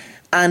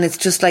 and it's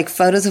just like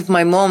photos of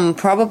my mum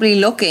probably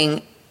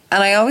looking,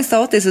 and I always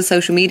thought this was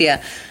social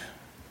media.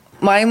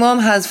 My mum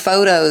has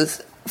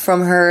photos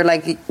from her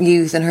like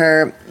youth and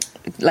her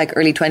like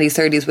early 20s,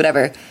 30s,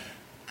 whatever,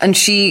 and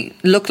she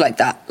looked like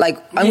that. Like,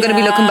 I'm going to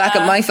be looking back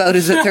at my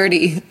photos at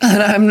 30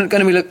 and I'm going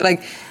to be looking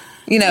like,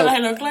 you know,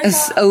 like an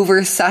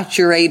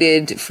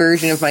oversaturated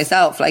version of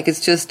myself. Like,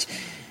 it's just...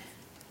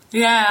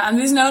 Yeah, and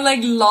there's no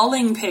like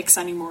lolling pics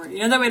anymore. You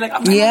know that way, like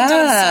I've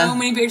done so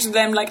many pictures of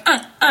them, like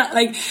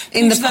like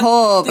in the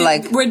pub,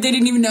 like where they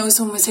didn't even know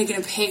someone was taking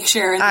a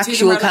picture. And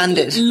actual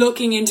candid, like,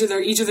 looking into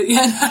each other.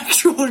 Yeah,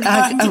 actual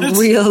candid, a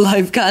real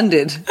life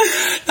candid.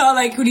 No,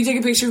 like, would you take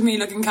a picture of me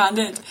looking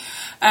candid?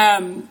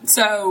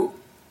 So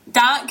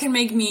that can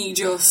make me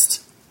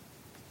just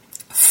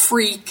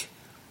freak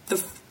the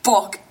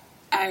fuck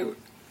out.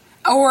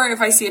 Or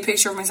if I see a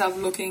picture of myself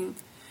looking.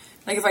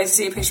 Like, if I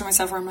see a picture of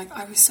myself where I'm like,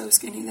 I was so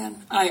skinny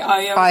then.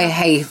 I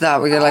hate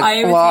that. Where you're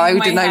like, why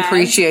didn't I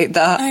appreciate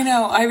that? I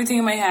know. I have a thing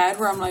in my head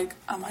where I'm like,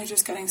 am I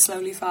just getting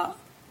slowly fat?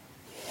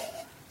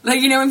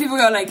 Like, you know, when people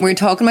go like... We were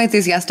talking about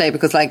this yesterday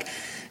because, like,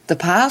 the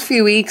past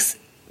few weeks,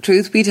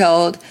 truth be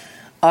told,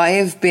 I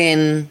have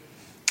been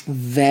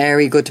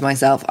very good to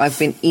myself. I've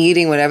been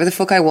eating whatever the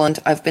fuck I want.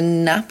 I've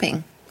been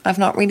napping. I've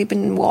not really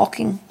been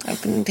walking.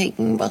 I've been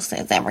taking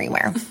buses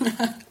everywhere.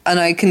 And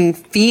I can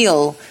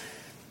feel...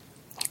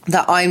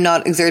 that I'm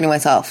not exerting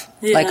myself,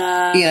 like,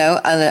 you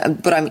know,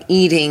 but I'm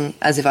eating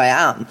as if I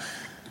am.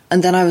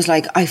 And then I was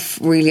like, I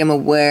really am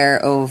aware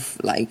of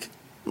like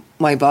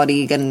my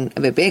body getting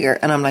a bit bigger,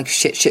 and I'm like,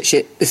 shit,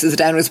 this is a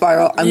downward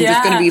spiral. I'm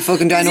just going to be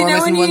fucking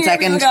ginormous in 1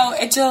 second. Go,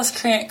 it just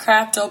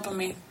crapped up on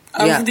me.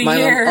 Over the my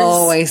years. mum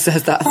always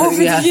says that. Over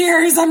the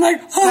years, I'm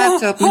like,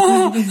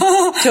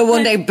 till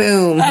one day,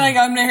 boom. And like,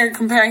 I'm here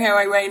comparing how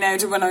I weigh now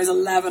to when I was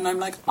 11. I'm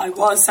like, I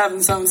was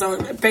 7 stone, so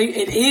it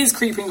is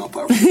creeping up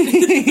over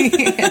me.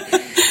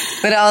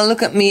 But I'll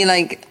look at me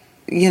like,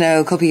 you know,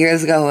 a couple of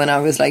years ago when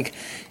I was like,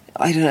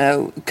 I don't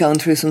know, going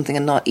through something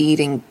and not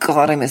eating.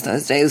 God, I miss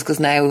those days,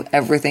 because now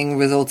everything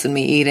results in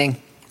me eating.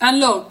 And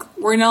look,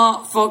 we're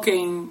not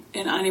fucking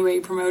in any way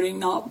promoting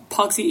not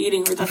poxy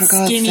eating or that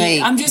skinny.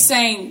 Sake. I'm just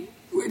saying,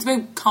 it's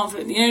about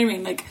confidence, you know what I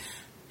mean? Like,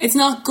 it's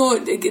not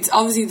good. It's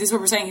obviously, this is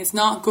what we're saying, it's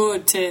not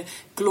good to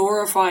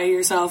glorify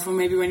yourself when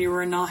maybe when you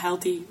were not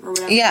healthy or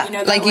whatever. Yeah, you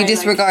know, like you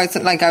disregard,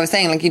 like I was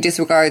saying, like you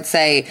disregard,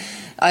 say,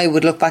 I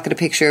would look back at a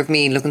picture of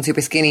me looking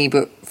super skinny,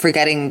 but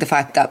forgetting the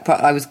fact that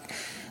I was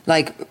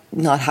like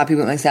not happy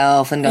with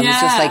myself, and I was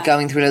just like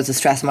going through loads of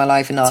stress in my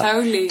life and not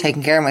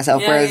taking care of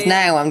myself, whereas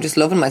now I'm just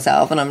loving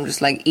myself and I'm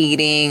just like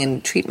eating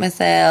and treating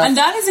myself. And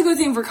that is a good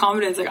thing for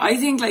confidence. Like, I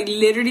think like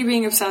literally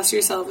being obsessed with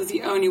yourself is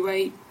the only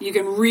way you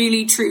can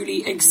really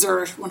truly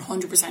exert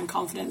 100%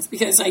 confidence,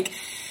 because like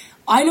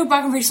I look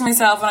back on pictures of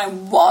myself and I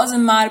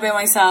wasn't mad about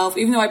myself,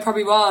 even though I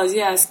probably was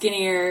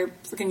skinnier,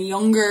 freaking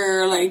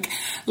younger, like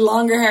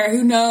longer hair,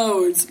 who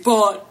knows,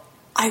 but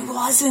I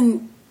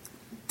wasn't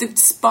the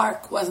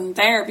spark wasn't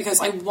there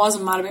because I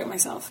wasn't mad about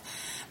myself.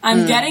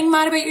 And getting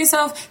mad about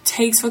yourself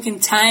takes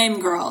fucking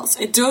time, girls.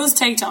 It does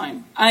take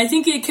time. And I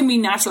think it can be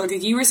natural.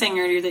 Like you were saying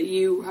earlier that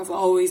you have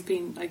always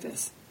been like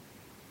this.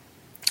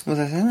 Was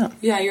I saying that?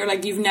 Yeah, you're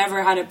like, you've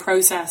never had a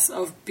process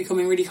of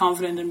becoming really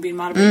confident and being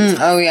mad about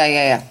yourself. Oh,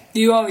 yeah.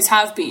 You always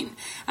have been. And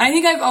I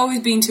think I've always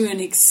been to an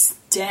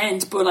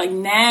extent, but like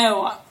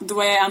now, the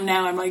way I am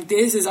now, I'm like,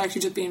 this is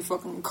actually just being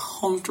fucking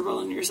comfortable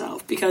in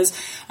yourself. Because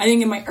I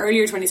think in my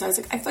earlier 20s, I was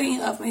like, I fucking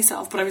love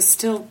myself, but I was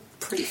still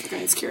pretty fucking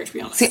insecure, to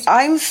be honest. See,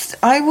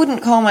 I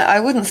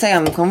wouldn't say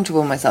I'm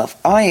comfortable with myself.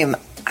 I am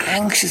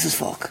anxious as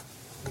fuck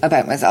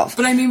about myself.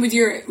 But I mean with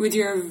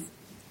your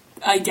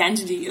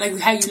identity, like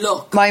how you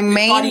look. My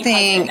main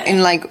thing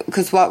in like,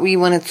 because what we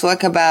want to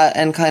talk about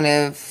and kind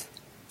of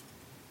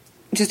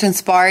just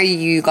inspire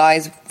you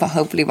guys,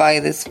 hopefully by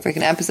this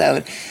freaking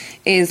episode,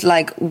 is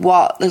like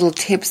what little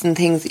tips and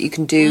things that you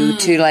can do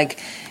to like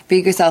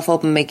big yourself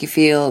up and make you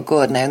feel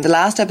good. Now in the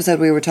last episode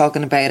we were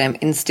talking about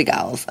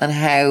Instagals and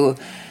how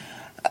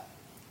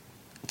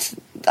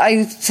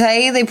I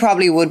say they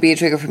probably would be a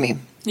trigger for me.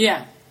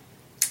 Yeah.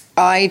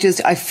 I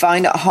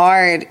find it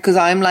hard because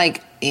I'm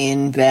like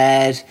in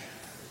bed,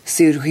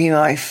 suit cream on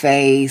my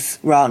face,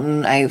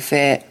 rotten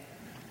outfit,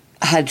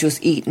 had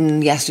just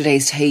eaten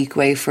yesterday's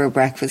takeaway for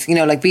breakfast, you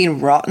know, like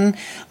being rotten, and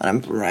I'm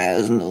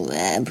browsing the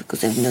web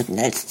because I've nothing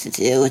else to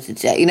do with the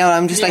day, you know,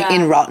 I'm just like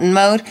in rotten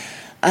mode,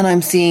 and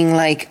I'm seeing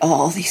like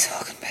all these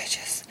fucking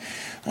bitches,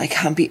 I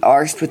can't be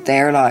arsed with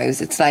their lives.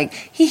 It's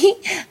like,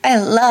 I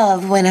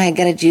love when I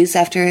get a juice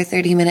after a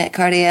 30-minute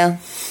cardio.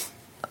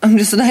 I'm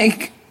just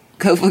like,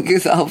 go fuck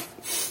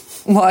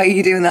yourself. Why are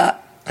you doing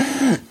that?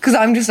 Because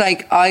I'm just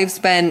like, I've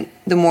spent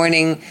the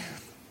morning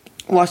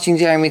watching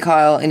Jeremy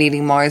Kyle and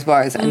eating Mars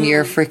bars, and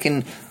you're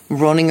freaking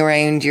running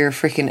around your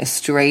freaking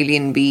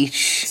Australian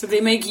beach. So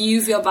they make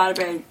you feel bad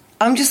about it.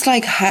 I'm just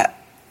like,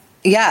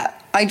 yeah.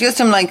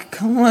 I'm like,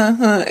 come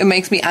on. It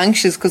makes me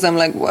anxious because I'm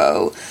like,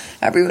 whoa,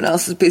 everyone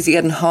else is busy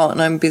getting hot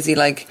and I'm busy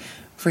like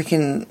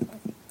freaking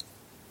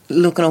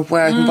looking up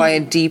where I can buy a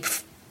deep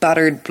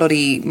battered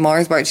bloody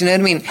Mars bar. Do you know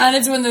what I mean? And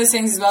it's one of those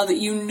things as well that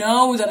you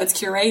know that it's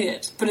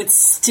curated, but it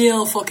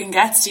still fucking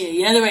gets to you.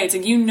 You know the way it's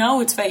like, you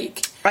know it's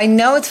fake. I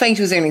know it's fake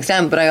to a certain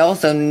extent, but I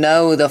also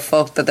know the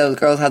fuck that those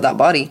girls had that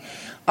body.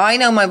 I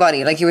know my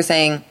body, like you were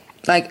saying.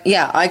 Like,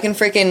 yeah, I can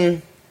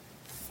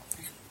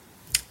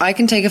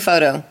take a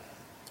photo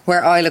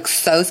where I look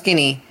so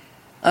skinny,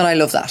 and I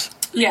love that.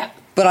 Yeah.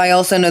 But I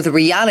also know the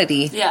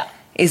reality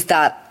is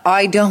that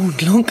I don't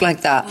look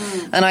like that.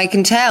 And I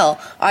can tell.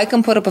 I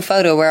can put up a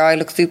photo where I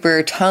look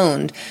super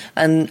toned,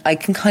 and I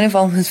can kind of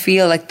almost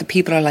feel like the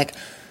people are like,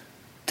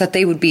 that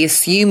they would be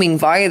assuming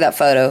via that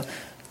photo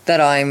that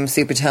I'm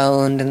super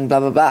toned and blah,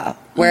 blah, blah.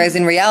 Whereas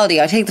in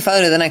reality, I take the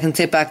photo, then I can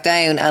sit back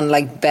down and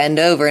like bend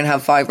over and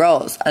have 5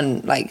 rolls.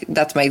 And like,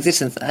 that's my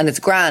existence. And it's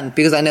grand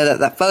because I know that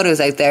that photo's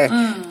out there.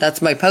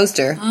 That's my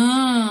poster.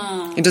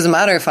 It doesn't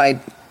matter if I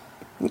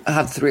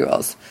have 3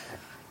 rolls.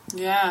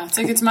 Yeah, it's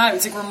like it's mad.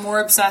 It's like we're more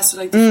obsessed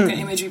with like the fucking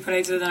image we put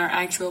out there than our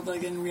actual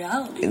like in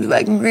reality. It's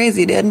fucking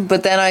crazy, dude.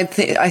 But then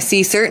I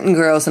see certain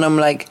girls and I'm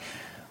like,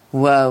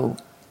 whoa,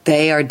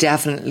 they are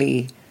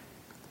definitely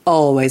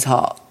always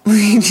hot. Do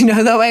you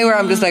know that way where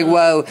I'm just like,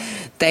 whoa,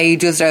 they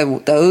just are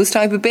those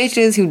type of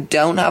bitches who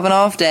don't have an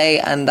off day,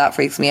 and that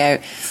freaks me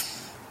out.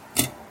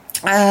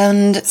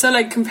 And so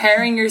like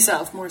comparing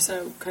yourself more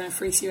so kind of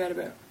freaks you out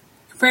about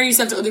comparing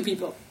yourself to other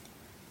people.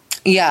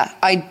 Yeah,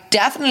 I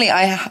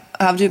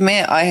have to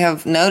admit, I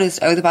have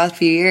noticed over the past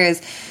few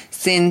years,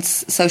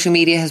 since social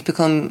media has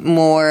become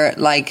more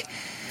like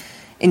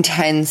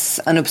intense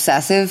and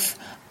obsessive,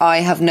 I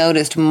have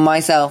noticed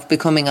myself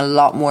becoming a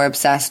lot more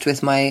obsessed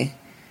with my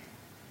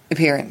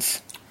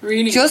appearance.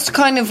 Really? Just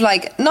kind of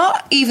like,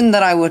 not even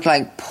that I would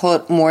like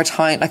put more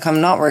time, like I'm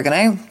not working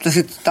out.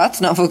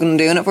 That's not fucking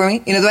doing it for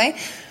me, you know the way?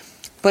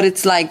 But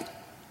it's like,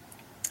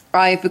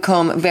 I've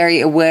become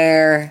very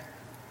aware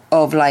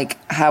of like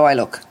how I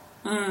look.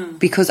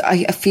 Because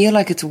I feel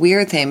like it's a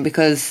weird thing,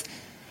 because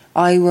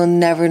I will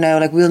never know,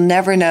 like we'll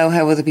never know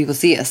how other people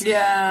see us.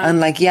 Yeah. And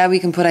like, yeah, we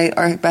can put out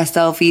our best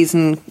selfies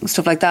and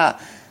stuff like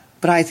that,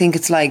 but I think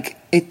it's like,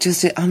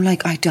 I'm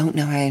like, I don't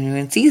know how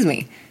anyone sees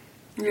me.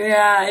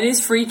 Yeah, it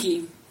is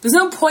freaky. There's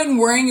no point in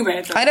worrying about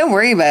it though. I don't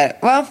worry about it.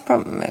 Well,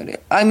 probably.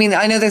 I mean,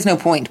 I know there's no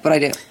point, but I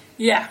do.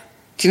 Yeah.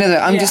 Do you know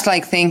that? I'm just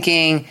like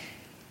thinking,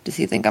 does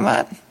he think I'm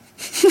hot?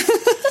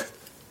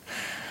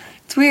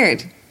 It's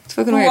weird. It's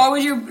fucking weird. What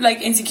was your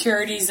like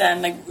insecurities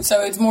then? Like,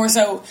 so it's more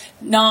so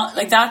not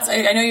like that's.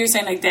 I know you're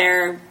saying like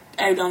they're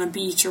out on a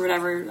beach or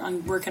whatever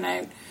and working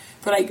out,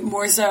 but like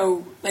more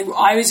so like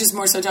I was just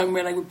more so talking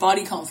about like with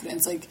body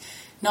confidence, like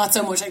not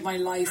so much like my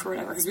life or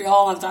whatever, because we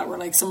all have that where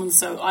like someone's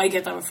so I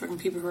get that with fucking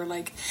people who are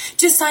like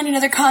just signed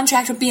another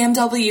contract with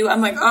BMW.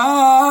 I'm like,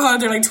 oh,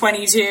 they're like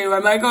 22.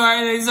 I'm like, oh,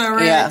 are they so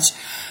rich? Yeah.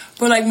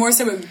 But like more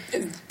so with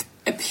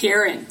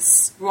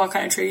appearance, what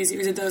kind of triggers you?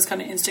 Is it those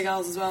kind of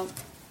Instagals as well?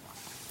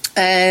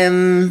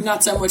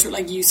 Not so much with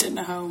like you sitting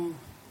at home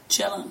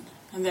chilling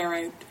and they're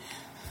out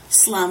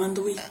slamming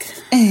the week.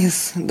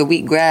 The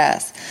wheat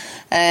grass.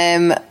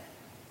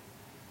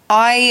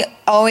 I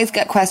always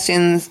get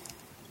questions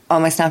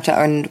on my Snapchat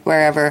and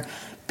wherever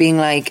being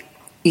like,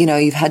 you know,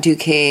 you've had 2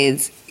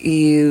 kids,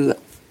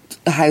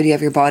 how do you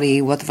have your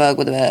body? What the fuck?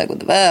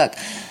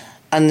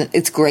 And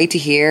it's great to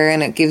hear,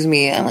 and it gives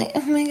me, I'm like,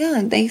 oh my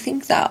God, they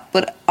think that.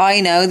 But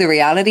I know the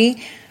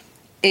reality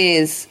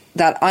is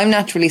that I'm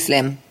naturally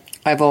slim.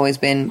 I've always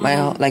been.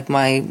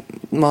 My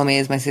mum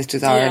is, my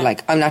sisters are. Yeah.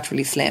 Like, I'm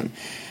naturally slim.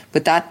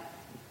 But that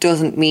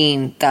doesn't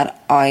mean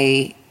that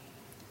I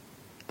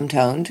am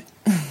toned.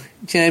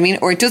 Do you know what I mean?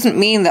 Or it doesn't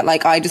mean that,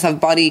 like, I just have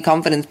body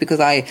confidence because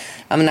I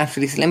am a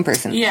naturally slim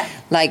person. Yeah.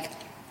 Like,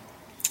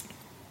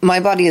 my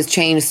body has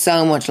changed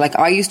so much. Like,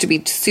 I used to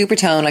be super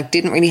toned, like,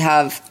 didn't really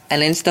have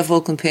an inch the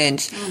fucking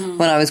pinch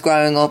when I was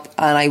growing up,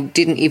 and I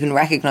didn't even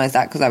recognise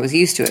that because I was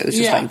used to it. It was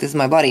just like, this is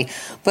my body.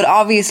 But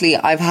obviously,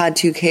 I've had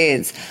 2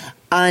 kids,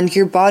 and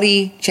your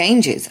body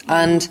changes.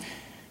 And,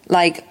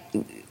 like,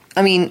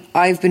 I mean,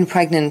 I've been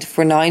pregnant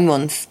for 9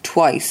 months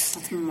twice.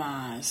 That's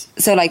mad.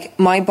 So, like,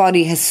 my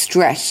body has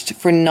stretched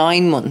for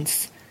 9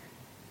 months,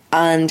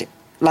 and,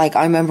 like,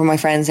 I remember my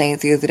friend saying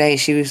it the other day.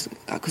 She was,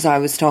 because I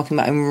was talking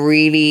about, I'm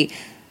really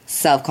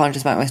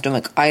self-conscious about my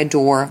stomach. I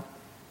adore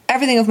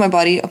everything of my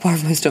body apart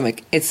from my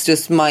stomach. It's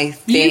just my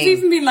thing. You've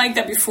even been like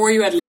that before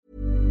you had...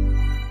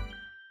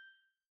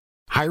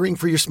 Hiring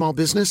for your small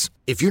business?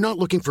 If you're not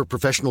looking for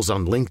professionals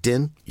on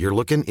LinkedIn, you're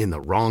looking in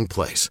the wrong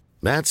place.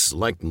 That's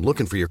like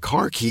looking for your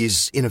car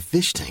keys in a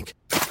fish tank.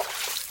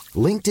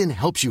 LinkedIn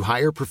helps you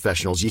hire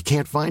professionals you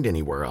can't find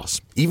anywhere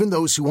else, even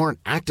those who aren't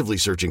actively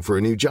searching for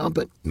a new job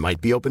but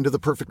might be open to the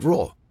perfect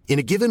role. In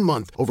a given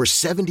month, over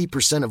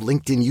 70% of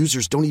LinkedIn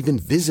users don't even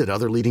visit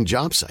other leading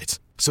job sites.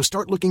 So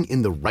start looking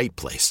in the right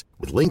place.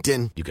 With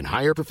LinkedIn, you can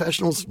hire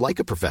professionals like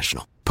a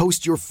professional.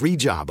 Post your free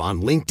job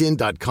on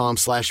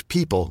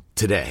linkedin.com/people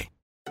today.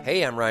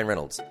 Hey, I'm Ryan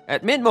Reynolds.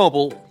 At Mint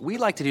Mobile, we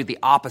like to do the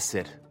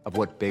opposite of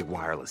what Big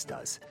Wireless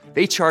does.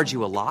 They charge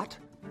you a lot,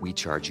 we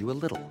charge you a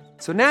little.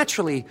 So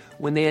naturally,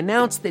 when they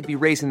announced they'd be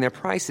raising their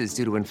prices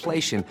due to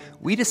inflation,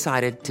 we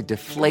decided to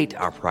deflate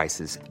our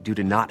prices due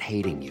to not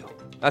hating you.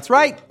 That's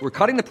right. We're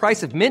cutting the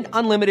price of Mint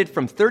Unlimited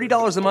from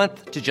 $30 a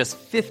month to just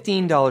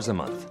 $15 a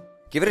month.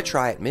 Give it a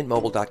try at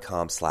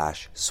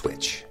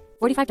mintmobile.com/switch.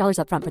 $45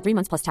 up front for 3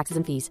 months plus taxes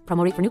and fees.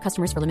 Promo rate for new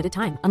customers for limited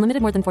time.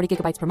 Unlimited more than 40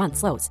 gigabytes per month.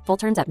 Slows full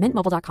terms at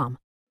mintmobile.com.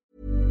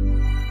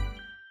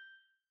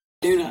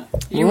 Luna.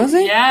 Was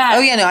it? Yeah.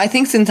 Oh, yeah, no, I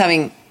think since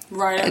having...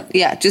 Right.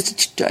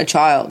 Just a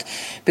child.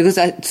 Because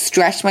I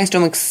stretched my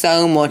stomach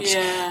so much.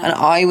 Yeah. And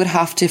I would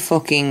have to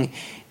fucking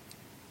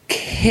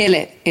kill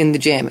it in the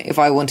gym if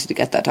I wanted to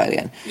get that tight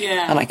again.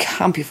 Yeah. And I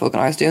can't be fucking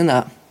arse doing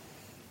that.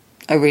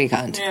 I really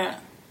can't. Yeah.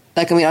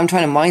 Like, I mean, I'm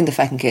trying to mind the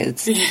fucking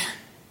kids. Yeah.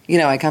 You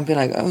know, I can't be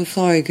like, oh,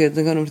 sorry, kids,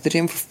 I'm going to the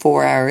gym for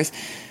 4 hours.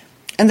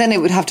 And then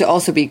it would have to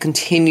also be a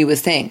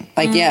continuous thing.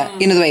 Like, yeah,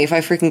 you know, the way if I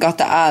freaking got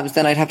the abs,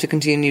 then I'd have to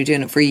continue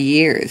doing it for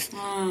years.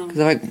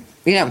 Because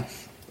you know.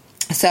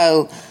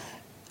 So,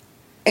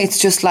 it's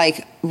just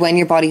like, when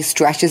your body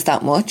stretches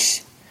that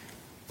much,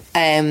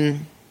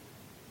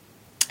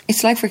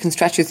 it's like freaking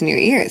stretchers in your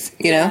ears,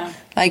 you know?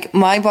 Like,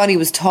 my body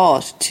was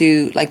taught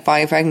to, like,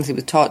 by pregnancy,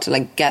 was taught to,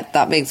 like, get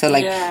that big. So,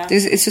 like,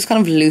 it's just kind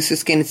of looser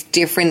skin. It's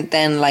different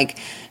than, like,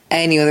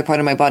 any other part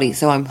of my body.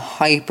 So I'm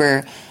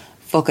hyper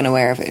fucking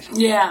aware of it.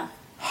 Yeah.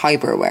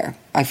 Hyper aware.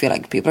 I feel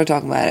like people are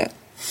talking about it.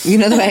 You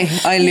know the way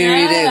I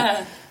literally do.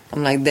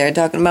 I'm like, they're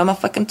talking about my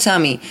fucking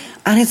tummy.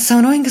 And it's so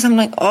annoying because I'm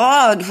like,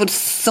 oh, would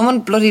someone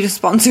bloody just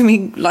sponsor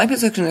me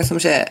liposuction or some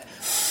shit?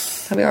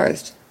 I'll be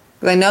honest.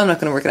 Because I know I'm not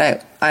going to work it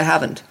out. I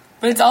haven't.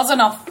 But it's also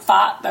not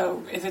fat,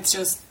 though, if it's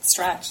just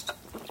stretched.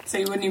 So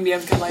you wouldn't even be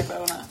able to get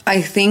lipo on it.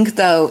 I think,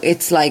 though,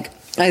 it's like,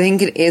 I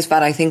think it is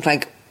fat. I think,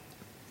 like,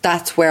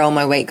 that's where all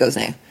my weight goes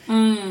now.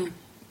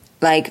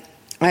 Like,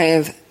 I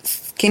have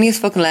skinny as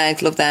fucking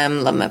legs, love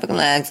them, love my fucking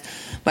legs.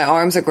 My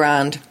arms are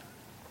grand.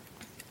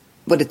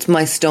 But it's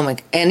my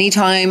stomach.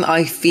 Anytime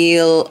I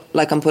feel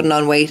like I'm putting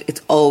on weight,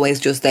 it's always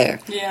just there.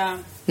 Yeah.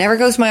 Never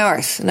goes to my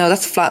arse. No,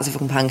 that's flat as a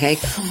fucking pancake.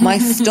 My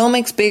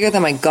stomach's bigger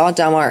than my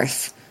goddamn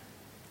arse.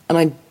 And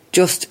I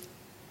just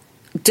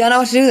don't know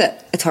what to do with it.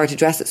 It's hard to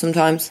dress it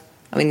sometimes.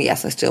 I mean,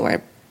 yes, I still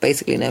wear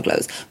basically no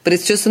clothes. But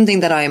it's just something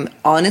that I'm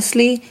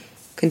honestly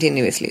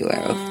continuously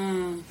aware of.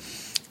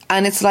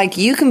 And it's like,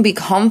 you can be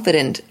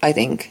confident, I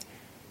think,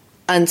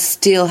 and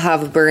still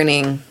have a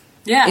burning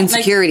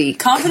insecurity. Like,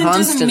 confidence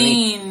constantly.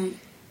 doesn't mean...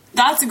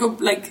 That's a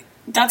good... Like,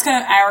 that's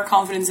kind of our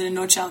confidence in a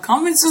nutshell.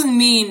 Confidence doesn't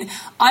mean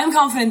I'm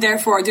confident,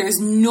 therefore there's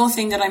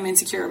nothing that I'm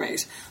insecure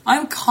about.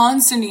 I'm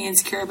constantly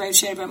insecure about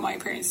shit about my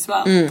appearance as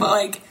well. But,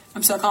 like,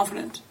 I'm so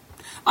confident.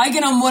 I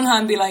can on one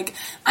hand be like,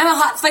 I'm a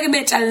hot fucking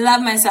bitch, I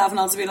love myself, and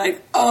also be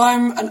like, oh,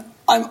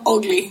 I'm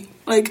ugly.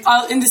 Like,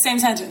 in the same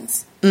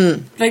sentence.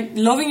 Like,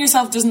 loving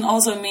yourself doesn't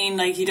also mean,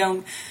 like, you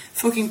don't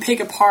fucking pick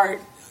apart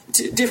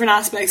different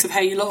aspects of how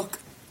you look.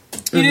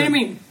 You know what I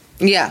mean?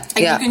 Yeah,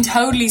 like, you can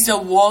totally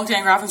still walk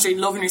down Grafton Street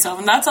loving yourself.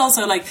 And that's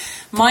also, like,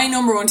 my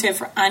number one tip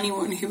for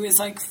anyone who is,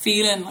 like,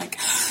 feeling like,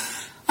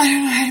 I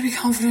don't know how to be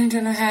confident, I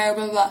don't know how,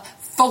 blah, blah, blah.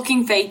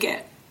 Fucking fake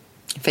it.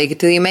 Fake it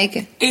till you make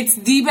it. It's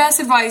the best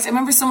advice. I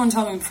remember someone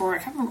told me before, I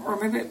can't remember, or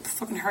maybe I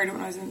fucking heard it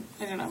when I was in,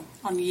 I don't know,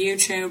 on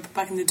YouTube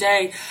back in the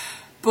day,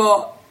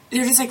 but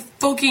they're just like,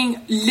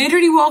 fucking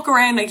literally walk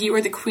around like you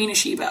were the Queen of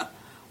Sheba.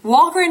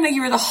 Walk around like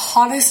you were the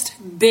hottest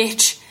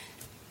bitch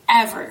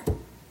ever.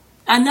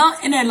 And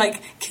not in a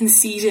like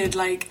conceited,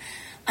 like,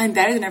 I'm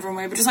better than everyone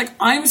way, but just like,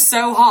 I'm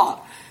so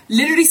hot.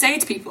 Literally say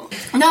it to people.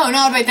 No,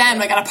 not about them,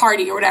 like at a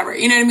party or whatever.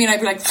 You know what I mean? I'd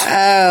be like,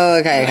 oh,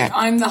 okay, like,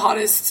 I'm the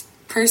hottest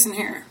person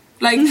here.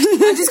 Like,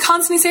 and just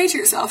constantly say to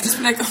yourself, just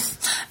be like, oh,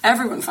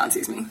 everyone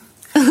fancies me.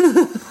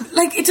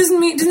 Like, it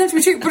doesn't have to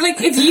be true. But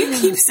like, if you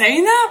keep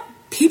saying that,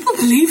 people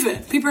believe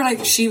it. People are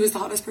like, she was the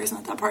hottest person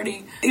at that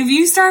party. If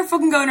you start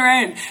fucking going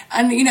around,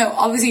 and you know,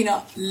 obviously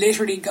not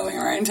literally going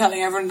around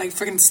telling everyone like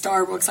freaking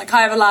Starbucks, like,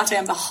 I have a latte,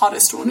 I'm the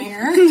hottest one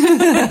here.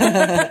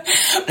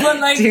 But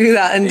like, do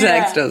that and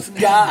text us.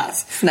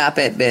 Yes. Snap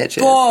it,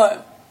 bitches.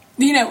 But,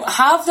 you know,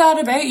 have that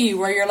about you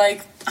where you're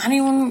like,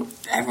 everyone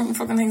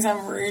fucking thinks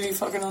I'm really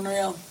fucking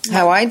unreal.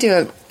 How I do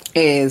it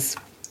is,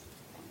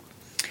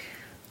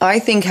 I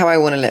think how I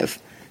want to live.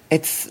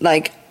 It's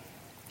like,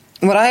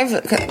 what I've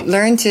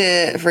learned to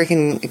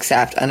freaking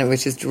accept, and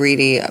which is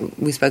really,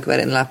 we spoke about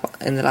it in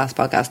the last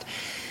podcast,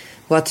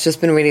 what's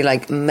just been really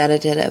like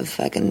meditative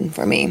fucking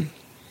for me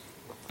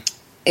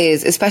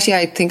is, especially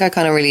I think I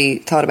kind of really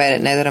thought about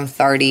it now that I'm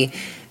 30,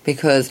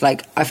 because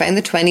like I find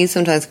the 20s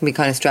sometimes can be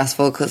kind of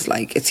stressful because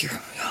like it's your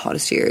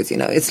hottest years, you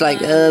know, it's like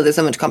there's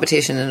so much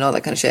competition and all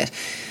that kind of shit.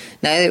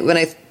 Now when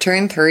I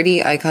turned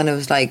 30, I kind of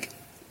was like,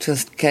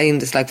 just came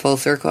this like full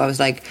circle. I was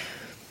like,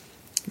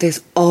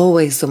 there's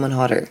always someone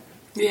hotter.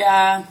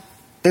 Yeah.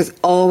 There's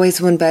always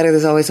someone better.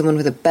 There's always someone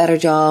with a better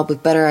job,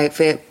 with better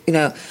outfit, you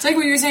know. It's like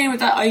what you were saying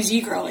with that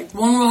IG girl. Like,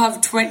 one will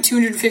have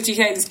 250k.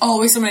 There's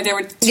always someone out there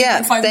with 2.5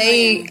 yeah,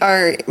 they million.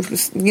 are,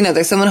 you know,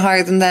 there's someone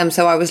higher than them.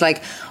 So I was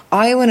like,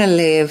 I want to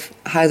live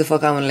how the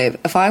fuck I want to live.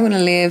 If I want to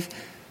live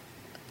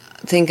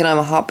thinking I'm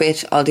a hot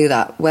bitch, I'll do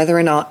that. Whether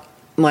or not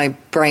my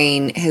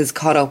brain has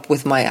caught up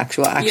with my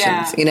actual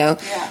actions, you know?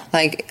 Yeah.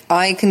 Like,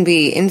 I can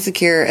be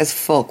insecure as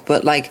fuck,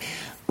 but like,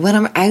 when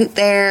I'm out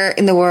there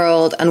in the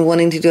world and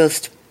wanting to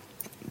just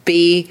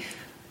be,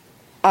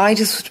 I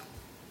just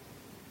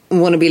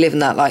want to be living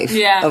that life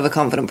of a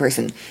confident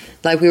person.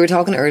 Like we were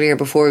talking earlier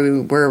before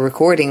we were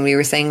recording, we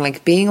were saying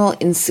like being all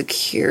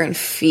insecure and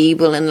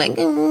feeble and like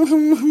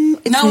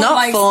it's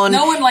not fun.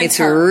 No one likes it's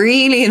her.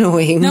 Really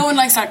annoying. No one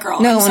likes that girl.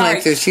 No one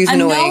likes her. She's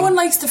annoying. And no one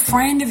likes the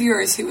friend of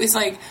yours who is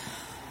like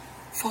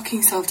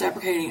fucking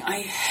self-deprecating.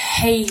 I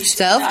hate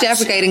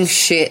self-deprecating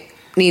shit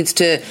needs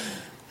to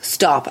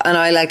stop. And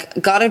I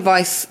like got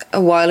advice a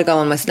while ago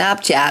on my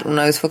Snapchat when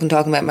I was fucking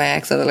talking about my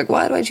ex. I was like,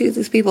 why do I choose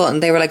these people?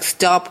 And they were like,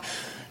 stop.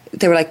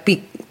 They were like,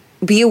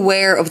 be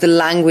aware of the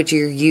language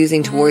you're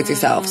using towards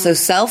yourself. So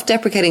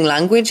self-deprecating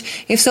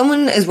language, if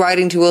someone is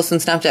writing to us on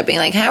Snapchat being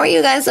like, how are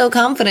you guys so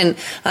confident?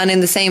 And in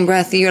the same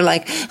breath you're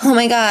like, oh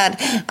my god,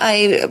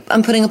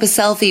 I'm putting up a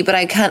selfie but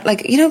I can't,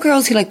 like, you know,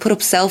 girls who like put up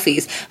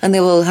selfies and they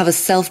will have a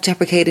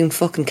self-deprecating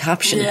fucking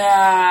caption.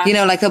 Yeah. You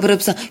know, like they'll put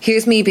up,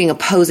 here's me being a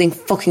posing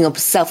fucking up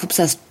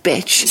self-obsessed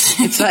bitch.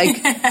 It's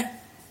like,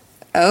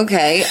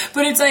 okay.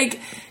 But it's like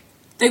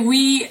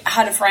we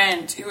had a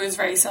friend who was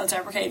very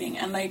self-deprecating,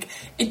 and like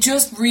it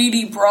just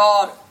really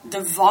brought the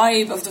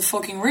vibe of the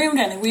fucking room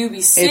down. And we would be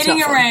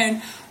sitting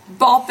around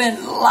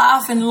bopping,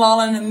 laughing,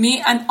 lolling,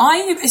 and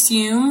I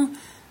assume,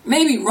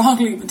 maybe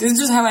wrongly, but this is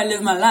just how I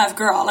live my life,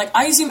 girl. Like,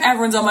 I assume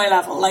everyone's on my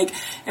level. Like,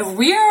 if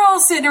we're all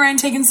sitting around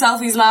taking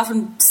selfies,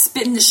 laughing,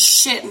 spitting the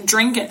shit and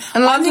drinking,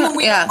 I'm thinking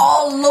we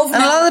all love it.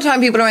 And a lot of the time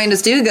people around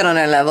us do get on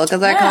our level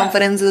because our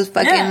confidence is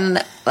fucking,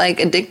 like,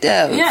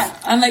 addictive. Yeah,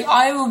 and, like,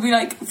 I will be,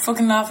 like,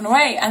 fucking laughing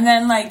away. And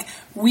then, like,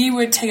 we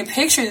would take a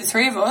picture, the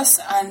three of us,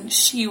 and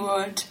she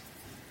would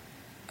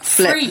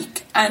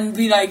freak and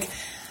be like,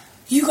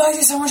 you guys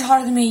are so much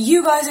hotter than me,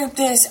 you guys are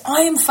this,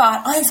 I'm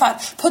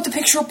fat, put the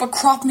picture up but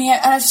crop me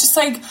out. And it's just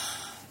like,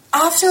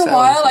 after a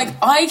while, like,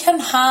 I can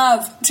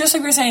have, just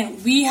like we were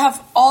saying, we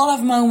all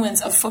have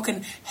moments of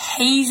fucking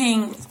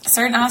hating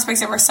certain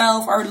aspects of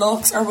ourselves, our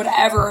looks, or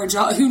whatever, our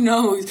job, who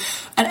knows,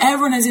 and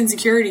everyone has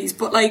insecurities.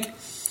 But like,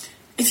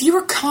 if you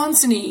were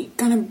constantly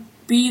gonna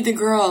be the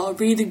girl or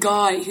be the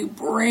guy who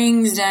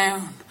brings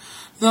down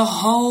the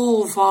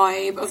whole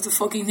vibe of the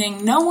fucking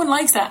thing, no one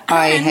likes that. And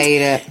I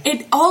hate it.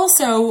 It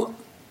also,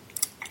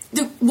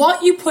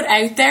 what you put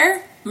out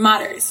there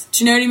matters.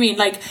 Do you know what I mean?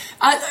 Like,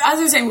 as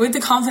I was saying, with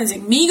the confidence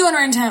thing, me going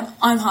around town,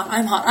 I'm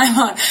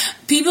hot.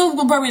 People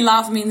will probably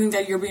laugh at me and think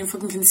that you're being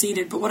fucking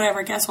conceited, but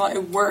whatever, guess what?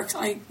 It works.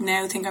 I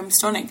now think I'm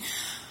stunning.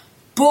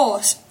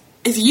 But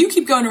if you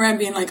keep going around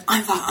being like,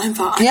 I'm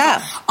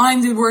fat,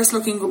 I'm the worst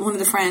looking one of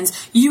the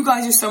friends, you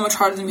guys are so much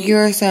harder than me.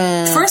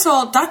 First of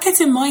all, that gets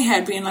in my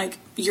head being like,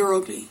 you're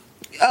ugly.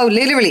 Oh,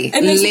 literally.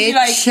 It makes me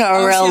like, oh shit,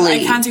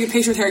 I can't take a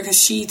picture with her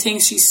because she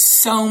thinks she's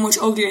so much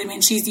uglier than me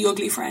and she's the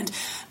ugly friend.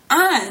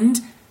 And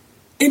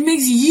it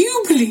makes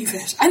you believe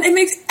it, and it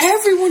makes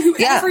everyone who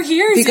ever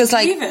hears because,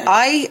 it believe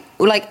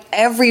it.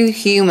 Every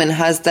human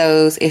has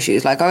those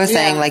issues. Like I was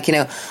saying, like, you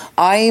know,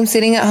 I'm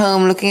sitting at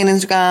home looking at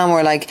Instagram,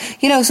 or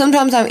like, you know,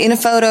 sometimes I'm in a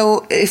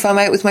photo, if I'm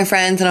out with my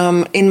friends and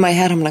I'm in my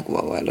head, I'm like,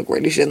 whoa, I look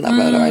really shit in that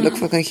photo, I look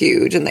fucking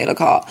huge and they look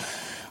hot.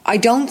 I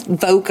don't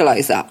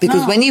vocalise that,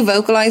 because when you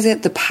vocalise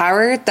it, the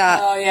power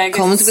that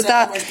comes with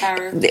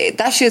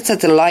that shit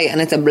sets a light,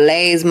 and it's a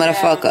blaze,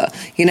 motherfucker.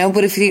 You know,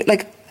 but if you,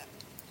 like,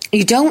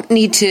 you don't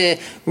need to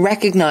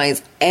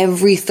recognise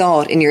every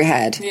thought in your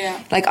head. Yeah.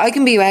 Like, I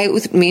can be out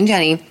with me and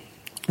Jenny,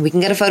 we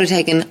can get a photo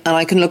taken, and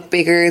I can look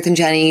bigger than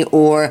Jenny,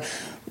 or,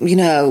 you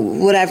know,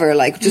 whatever,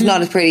 like, just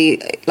not as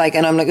pretty, like,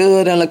 and I'm like,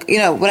 oh, I don't look, you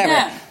know, whatever.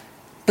 Yeah.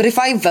 But if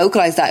I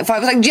vocalise that, if I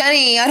was like,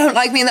 Jenny, I don't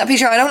like me in that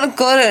picture, I don't look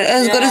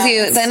as good as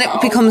you, then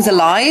it becomes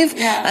alive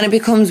and it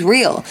becomes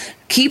real.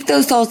 Keep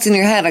those thoughts in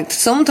your head. Like,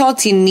 some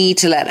thoughts you need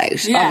to let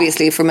out,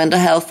 obviously, for mental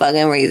health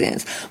fucking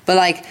reasons. But,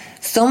 like,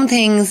 some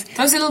things...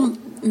 Those little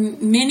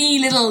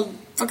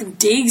fucking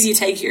digs you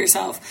take at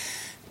yourself.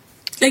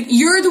 Like,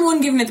 you're the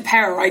one giving it the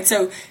power, right?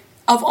 So,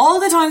 of all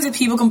the times that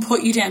people can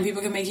put you down,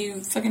 people can make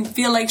you fucking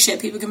feel like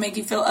shit, people can make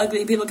you feel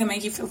ugly, people can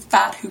make you feel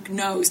fat, who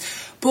knows?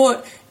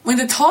 But when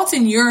the thought's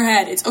in your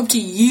head, it's up to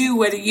you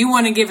whether you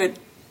want to give it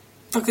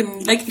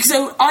fucking, like,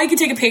 so I could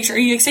take a picture,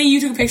 like, say you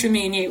took a picture of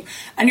me and you,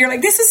 and you're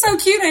like, this is so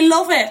cute, I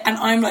love it, and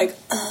I'm like,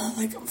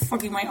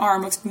 fucking my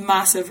arm looks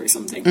massive or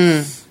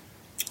something.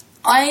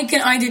 I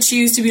can either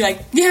choose to be like,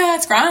 yeah,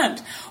 it's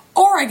grand,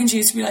 or I can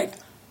choose to be like,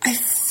 I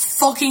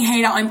fucking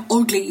hate it, I'm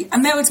ugly,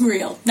 and now it's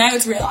real,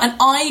 and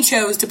I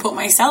chose to put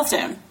myself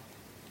down.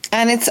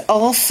 And it's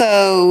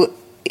also...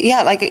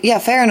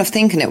 fair enough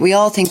thinking it. We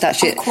all think that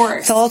shit. Of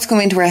course. Thoughts come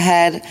into our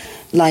head,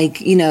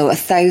 like, you know,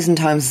 1,000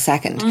 times a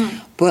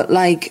second. But,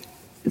 like,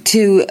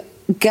 to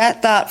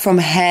get that from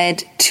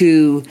head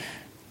to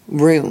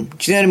room,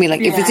 do you know what I mean?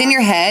 Like, if it's in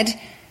your head,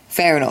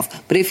 fair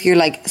enough. But if you're,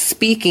 like,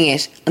 speaking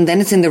it, and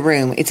then it's in the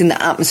room, it's in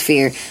the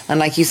atmosphere, and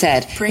like you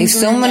said, if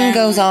someone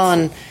goes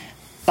on,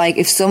 like,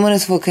 if someone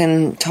is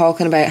fucking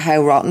talking about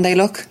how rotten they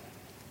look,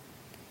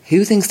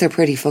 who thinks they're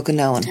pretty? Fucking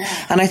no one.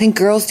 Yeah. And I think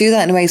girls do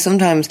that in a way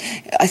sometimes.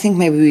 I think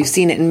maybe we've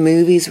seen it in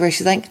movies where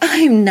she's like,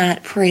 I'm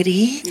not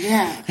pretty.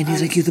 Yeah. And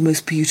he's like, you're the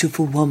most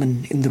beautiful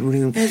woman in the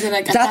room. They're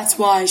like, that's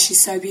why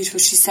she's so beautiful.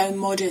 She's so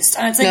modest.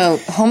 And it's like... No,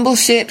 humble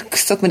shit,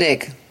 suck my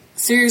dick.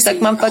 Seriously.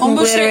 Suck my fucking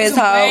humble glitter shit is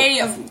a way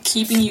of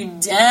keeping you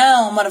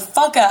down,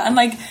 motherfucker. And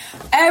like,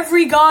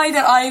 every guy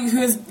who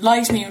has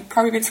liked me,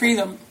 probably about 3 of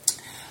them,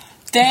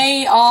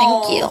 they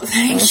all...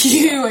 Thank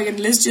you. I can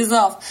list you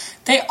off.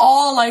 They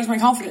all liked my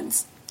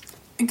confidence.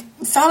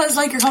 Fellas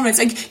like your confidence.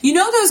 Like, you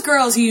know those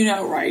girls who you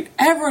know, right?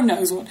 Everyone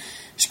knows one.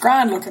 She's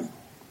grand looking.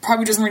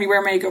 Probably doesn't really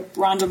wear makeup,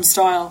 random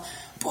style.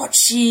 But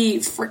she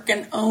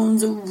freaking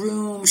owns a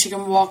room. She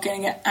can walk in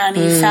and get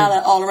any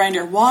fella all around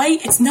her. Why?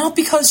 It's not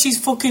because she's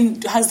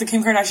fucking has the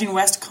Kim Kardashian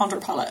West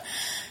contour palette.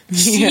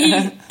 She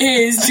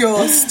is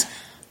just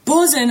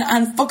buzzing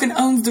and fucking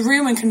owns the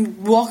room and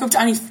can walk up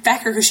to any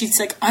fecker because she's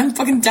like, I'm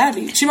fucking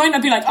deadly. She might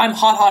not be like, I'm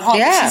hot,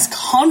 but she's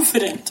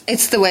confident.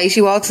 It's the way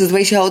she walks, it's the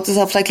way she holds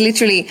herself. Like,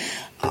 literally,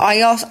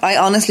 I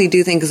honestly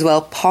do think as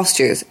well,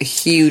 posture is a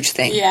huge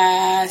thing.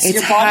 Yes,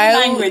 it's your body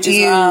language as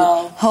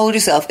well. Hold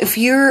yourself. If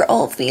you're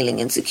all feeling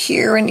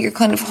insecure and you're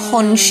kind of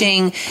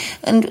hunching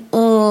and,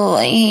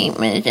 I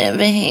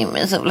hate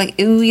myself. Like,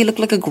 you look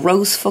like a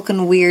gross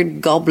fucking weird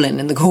goblin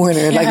in the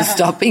corner. Like,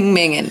 stop being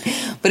minging.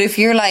 But if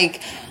you're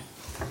like...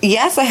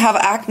 Yes, I have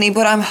acne,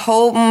 but I'm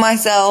holding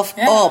myself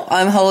up.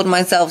 I'm holding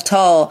myself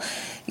tall.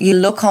 You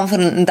look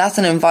confident, and that's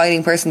an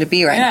inviting person to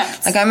be around.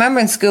 Yes. Like, I remember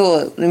in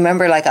school,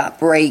 like at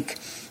break,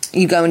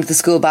 you go into the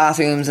school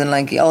bathrooms and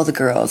like all the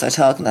girls are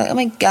talking like, oh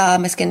my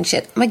God, my skin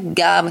shit. Oh my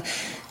God.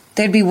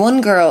 There'd be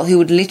one girl who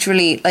would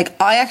literally, like,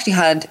 I actually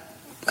had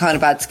kind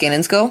of bad skin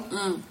in school.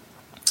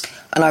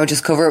 And I would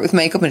just cover it with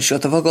makeup and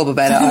shut the fuck up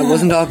about it. I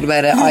wasn't talking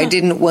about it. I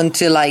didn't want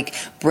to, like,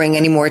 bring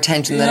any more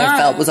attention than I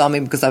felt was on me,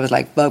 because I was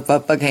like,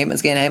 fuck, hate my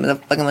skin, hate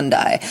myself, fucking want to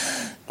die.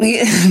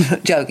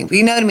 Joking. But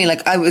you know what I mean?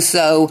 Like, I was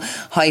so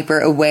hyper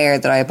aware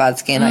that I had bad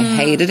skin. I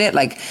hated it.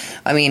 Like,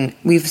 I mean,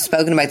 we've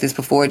spoken about this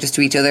before just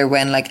to each other,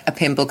 when, like, a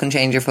pimple can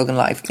change your fucking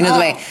life. You know the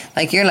way?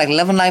 Like, you're like,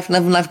 living life,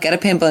 get a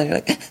pimple, and you're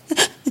like...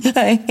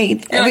 I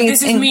hate everything. Like,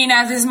 this is me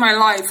now, this is my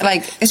life.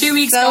 Like, 2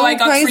 weeks ago I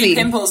got 3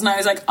 pimples and I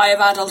was like, I have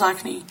adult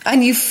acne.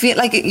 And you feel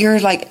like you're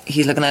like,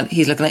 he's looking at,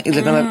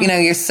 you know,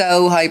 you're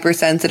so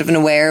hypersensitive and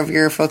aware of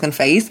your fucking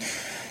face.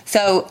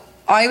 So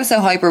I was so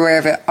hyper aware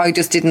of it, I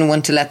just didn't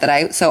want to let that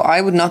out. So I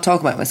would not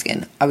talk about my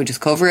skin. I would just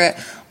cover it.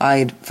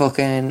 I'd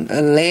fucking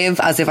live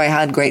as if I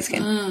had great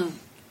skin.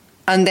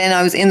 And then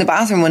I was in the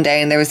bathroom one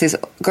day and there was this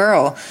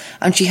girl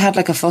and she had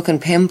like a fucking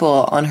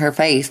pimple on her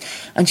face,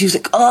 and she was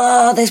like,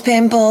 oh, this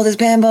pimple,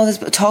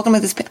 talking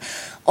about this pimple.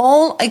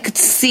 All I could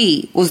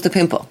see was the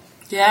pimple.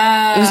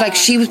 Yeah. It was like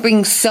she was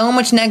bringing so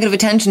much negative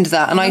attention to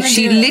that, and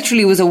she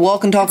literally was a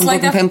walking, talking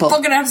fucking pimple.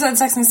 Fucking episode of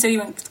Sex and the City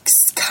when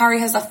Harry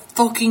has that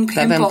fucking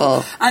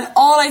pimple. And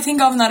all I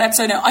think of in that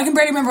episode now, I can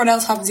barely remember what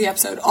else happens in the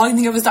episode. All I can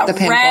think of is that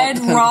red,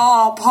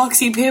 raw,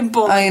 poxy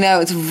pimple. I know,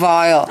 it's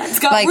vile. It's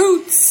got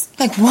roots.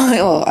 Like, why?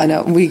 Oh, I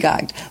know, we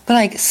gagged. But,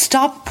 like,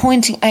 stop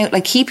pointing out,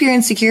 like, keep your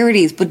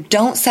insecurities, but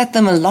don't set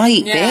them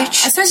alight,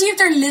 bitch. Especially if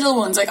they're little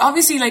ones. Like,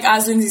 obviously, like,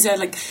 as Lindsay said,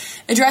 like,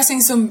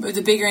 addressing some of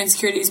the bigger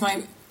insecurities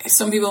might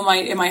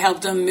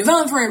help them move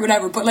on for it,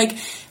 whatever. But, like,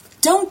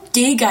 don't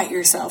dig at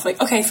yourself.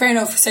 Like, okay, fair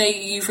enough.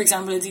 Say you, for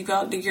example, you've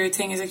got, like, your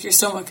thing is, like, your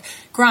stomach.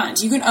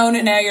 Grand. You can own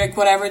it now. You're like,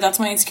 whatever, that's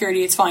my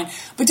insecurity, it's fine.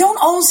 But don't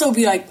also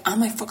be like,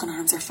 my fucking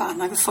arms are fat,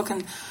 and I have a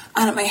fucking,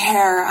 and my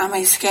hair, and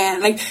my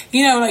skin. Like,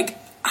 you know, like,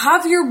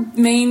 have your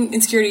main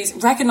insecurities,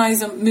 recognise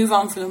them, move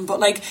on from them.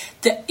 But, like,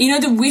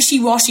 the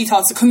wishy-washy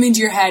thoughts that come into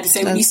your head,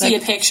 say, when you see a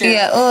picture.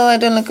 Yeah, oh, I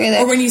don't look great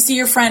there. Or when you see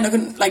your friend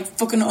looking, like,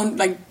 fucking,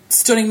 like,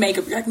 stunning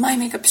makeup, you're like, my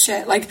makeup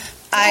shit. Like,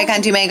 I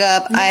can't do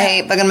makeup. Yeah. I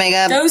hate fucking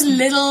makeup. Those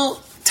little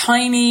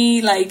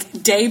tiny, like,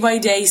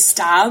 day-by-day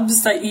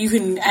stabs that you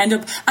can end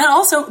up... And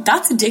also,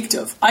 that's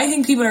addictive. I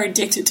think people are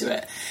addicted to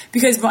it.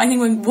 Because I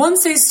think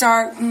once they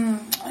start,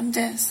 I'm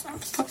this,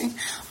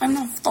 I'm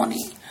not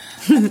funny,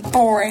 I'm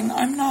boring,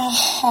 I'm not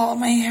hot,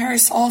 my hair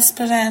is all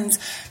split ends.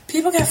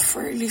 People get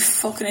really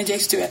fucking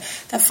addicted to it.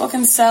 That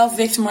fucking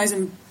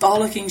self-victimizing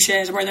bollocking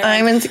shit where they're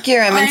I'm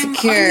insecure. I'm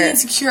the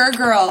insecure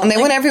girl. And they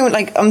want everyone,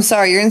 like, I'm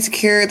sorry, you're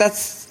insecure,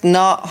 that's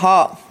not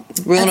hot.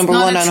 Rule number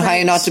one on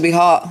how not to be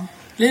hot.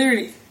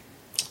 Literally.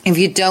 If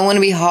you don't want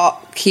to be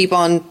hot, keep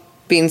on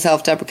being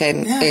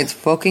self-deprecating. Yeah. It's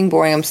fucking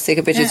boring. I'm sick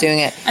of bitches doing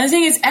it. And the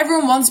thing is,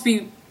 everyone wants to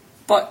be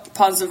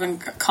positive and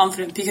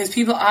confident because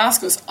people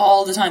ask us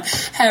all the time,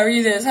 how are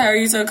you this? How are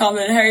you so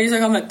confident? How are you so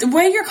confident? The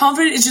way you're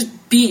confident is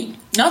just being.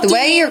 Not the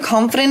way you're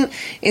confident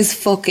is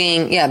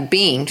fucking,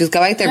 being. Just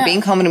go out there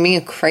being confident, being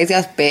a crazy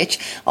ass bitch.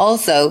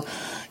 Also,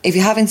 if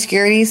you have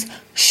insecurities,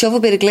 shove a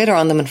bit of glitter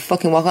on them and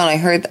fucking walk on.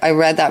 I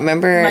read that,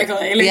 remember? Michael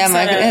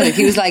Ehrlich.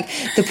 He was like,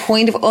 the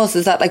point of us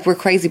is that, like, we're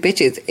crazy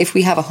bitches. If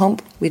we have a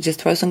hump, we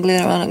just throw some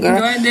glitter on it, girl.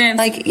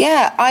 Like,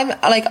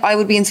 I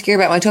would be insecure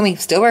about my tummy.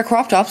 Still wear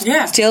crop tops.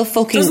 Yeah. Still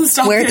fucking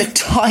wear the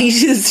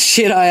tightest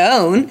shit I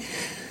own.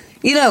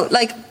 You know,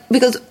 like,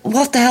 because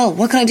what the hell?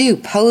 What can I do?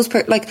 Pose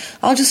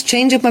I'll just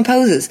change up my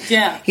poses.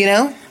 Yeah. You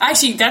know?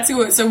 Actually, that's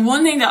good. So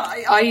one thing that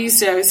I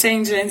was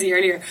saying to Lindsay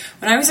earlier,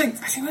 when I was like,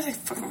 I think I was like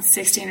fucking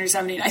 16 or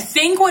 17. I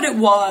think what it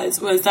was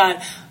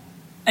that,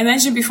 I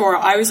mentioned before,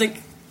 I was like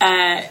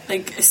a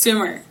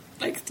swimmer.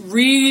 Like,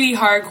 really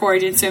hardcore. I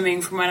did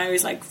swimming from when I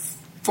was like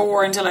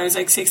 4 until I was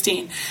like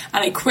 16.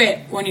 And I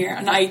quit one year.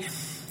 And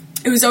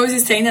it was always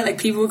this thing that, like,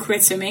 people would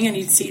quit swimming and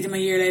you'd see them a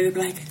year later, they'd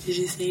be like, did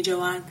you see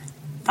Joanne?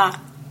 That.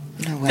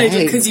 No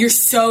way. Because you're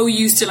so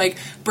used to, like,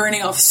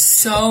 burning off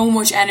so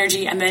much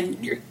energy and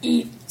then you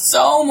eat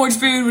so much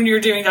food when you're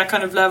doing that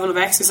kind of level of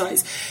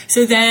exercise.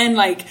 So then,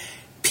 like,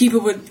 people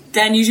would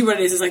then usually what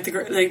it is like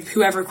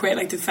whoever quit,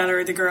 like the fella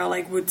or the girl,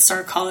 like, would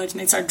start college and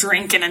they'd start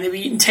drinking and they'd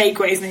be eating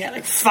takeaways and they get,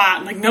 like, fat,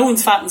 and, like, no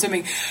one's fat in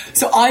swimming.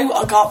 So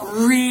I got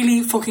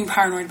really fucking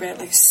paranoid about it,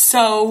 like,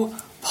 so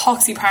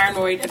poxy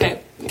paranoid about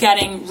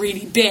getting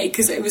really big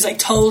because it was, like,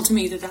 told to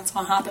me that that's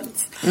what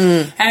happens.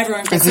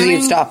 Everyone quit swimming,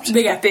 you stopped.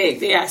 They get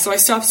big. So I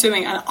stopped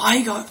swimming and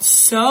I got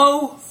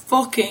so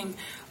fucking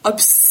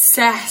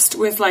obsessed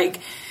with, like,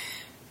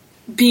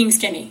 being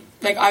skinny.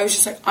 Like, I was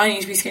just like, I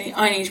need to be skinny.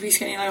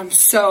 Like,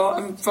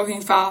 I'm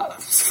fucking fat.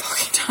 I'm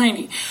fucking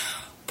tiny.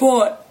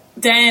 But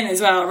then as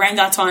well, around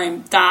that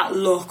time, that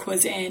look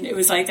was in. It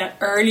was like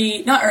that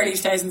not early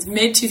 2000s,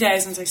 mid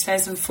 2000s, like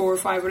 2004 or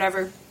 5,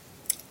 whatever.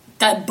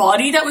 That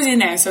body that was in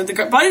now, so the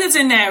body that's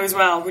in now as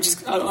well, which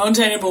is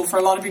unattainable for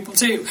a lot of people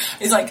too,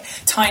 is like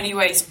tiny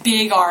waist,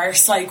 big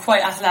arse, like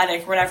quite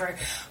athletic, whatever.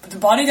 But the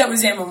body that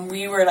was in when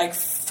we were like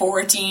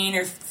 14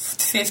 or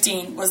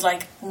 15 was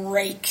like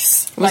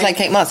rakes. It was like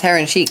Kate Moss, hair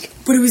and chic.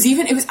 But it was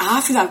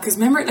after that, because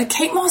remember, like,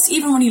 Kate Moss,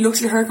 even when you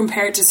looked at her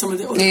compared to some of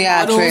the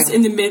other models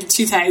in the mid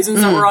 2000s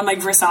that were on, like,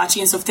 Versace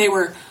and stuff, they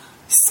were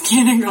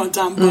skin and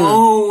goddamn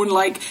bone.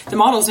 Like, the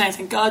models now,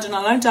 thank God, you're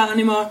not allowed that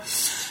anymore.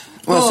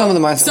 Well, some of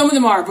them are. Some of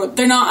them are, but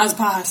they're not as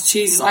bad.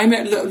 Jesus, I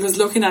was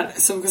looking at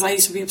some, because I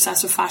used to be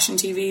obsessed with fashion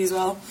TV as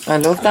well. I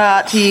love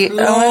that. Oh my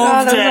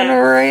God, that was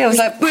unreal. I was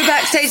like, we're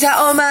backstage at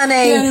Omani.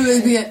 Yeah, and it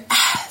would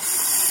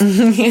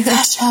be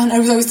fashion. I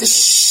was always the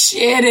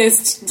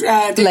shittest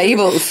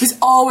labels. It was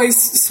always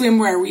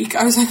swimwear week.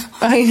 I was like,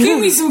 give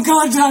me some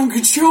goddamn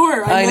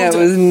couture. I know,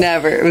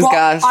 it was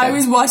gosh. I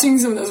was watching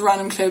some of those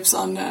random clips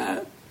on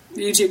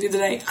YouTube the other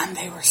day, and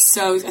they were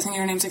so, I think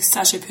her name's like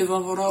Sasha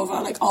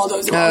Pivovarova, like all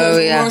those,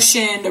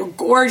 Russian, they were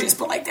gorgeous,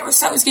 but, like, they were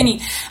so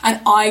skinny,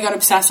 and I got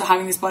obsessed with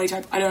having this body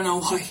type. I don't know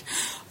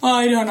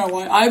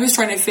why. I was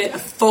trying to fit a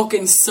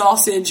fucking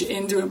sausage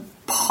into a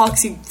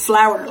poxy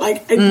flower.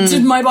 Like,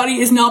 just, my body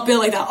is not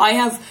built like that. I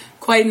have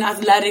quite an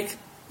athletic,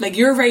 like,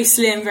 you're very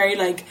slim, very,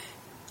 like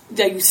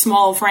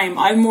small frame.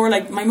 I'm more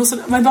like, my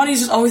body's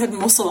just always had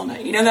muscle on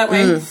it, you know, that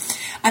way.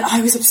 And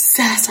I was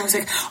obsessed. I was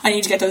like, I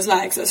need to get those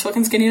legs, those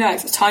fucking skinny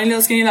legs, those tiny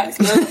little skinny legs.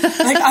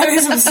 Like, I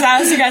was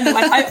obsessed again.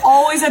 Like, I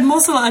always had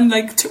muscle and,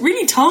 like,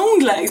 really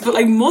toned legs, but,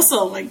 like,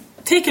 muscle, like,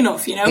 thick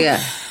enough, you know?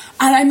 Yeah.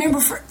 And I remember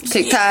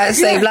TikTok,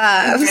 save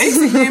lives.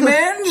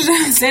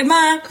 Save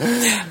man.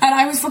 And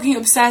I was fucking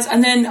obsessed.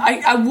 And then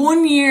I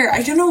 1 year,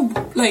 I don't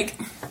know, like,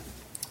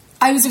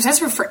 I was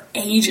obsessed with it for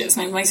ages.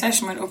 My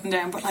session went up and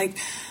down, but like,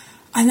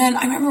 and then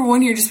I remember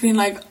 1 year just being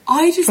like,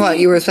 What,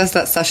 you were obsessed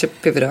with that Sasha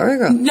Pivadora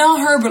girl?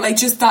 Not her, but like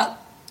just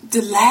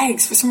the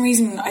legs. For some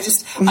reason, I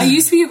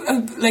used to be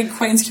like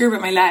quite insecure about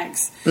my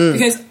legs.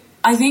 Because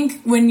I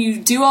think when you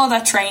do all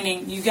that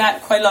training, you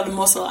get quite a lot of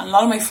muscle. And a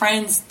lot of my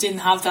friends didn't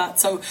have that.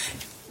 So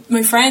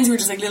my friends were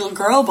just like little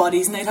girl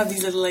bodies, and they'd have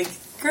these little like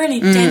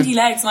girly, dainty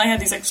legs, and I had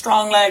these like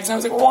strong legs, and I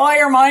was like, why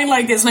are mine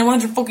like this? And I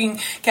wanted to fucking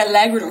get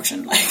leg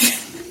reduction, like,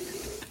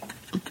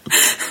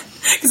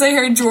 because I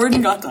heard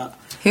Jordan got that.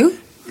 Who?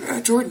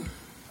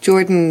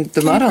 Jordan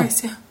the model.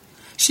 Price, yeah.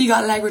 She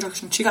got leg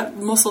reduction. She got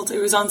muscled. It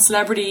was on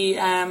Celebrity.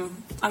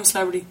 I'm a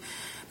Celebrity.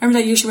 Remember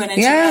that year she went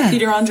into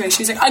Peter Andre?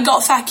 She was like, I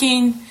got fat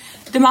king,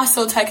 the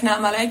muscle taken out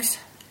of my legs.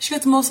 She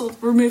got the muscle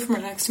removed from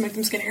her legs to make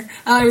them skinnier. And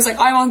I was like,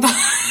 I want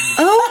that.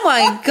 Oh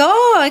my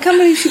god, I can't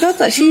believe she got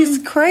that. She's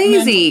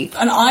crazy.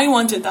 Mental. And I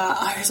wanted that.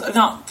 I was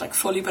not like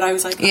fully, but I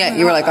was like, yeah,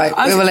 you were like, if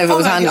it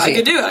was handy. I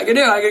could do it. I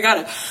could get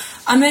it.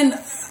 And then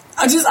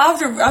I just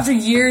after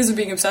years of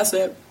being obsessed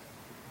with it,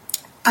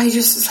 I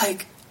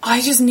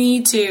just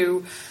need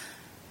to.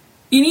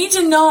 You need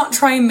to not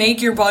try and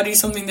make your body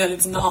something that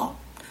it's not.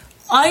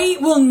 I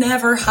will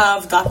never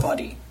have that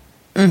body.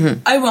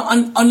 Mm-hmm. I will,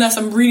 unless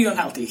I'm really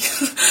unhealthy.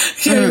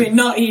 You know what I mean?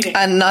 Not eating.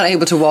 And not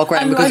able to walk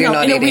around because you're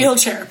not eating. In a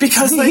wheelchair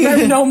because like I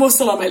have no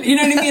muscle on my, you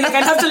know what I mean? Like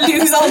I'd have to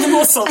lose all the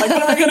muscle. Like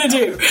what am I going to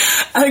do?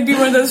 And I'd be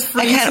one of those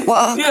freaks. I can't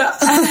walk. Yeah.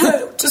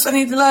 I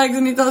need the legs. I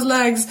need those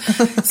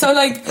legs. So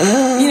like,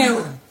 you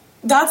know,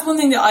 that's one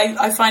thing that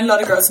I find a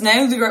lot of girls,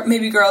 now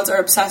maybe girls are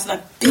obsessed with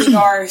that big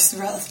arse,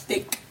 real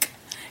thick.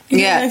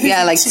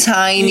 Yeah, like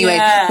tiny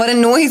weight. What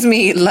annoys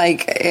me,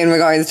 like, in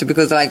regards to,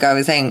 because like I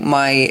was saying,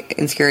 my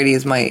insecurity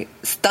is my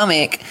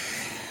stomach.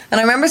 And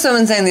I remember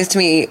someone saying this to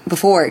me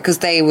before, because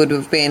they would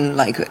have been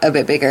like a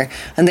bit bigger,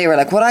 and they were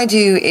like, what I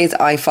do is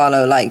I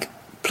follow like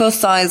plus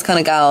size kind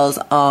of gals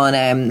on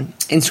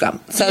Instagram,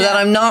 so that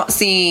I'm not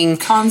seeing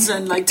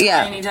constant like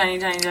tiny.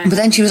 But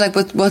then she was like,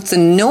 but what's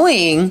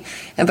annoying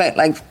about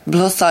like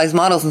plus size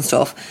models and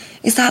stuff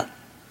is that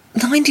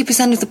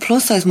 90% of the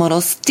plus size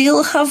models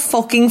still have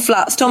fucking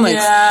flat stomachs.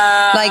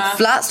 Yeah. Like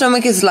flat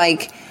stomach is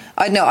like,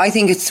 I don't know, I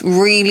think it's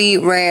really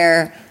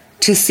rare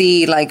to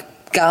see like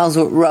gals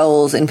with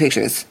rolls in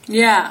pictures.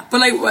 Yeah, but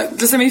like,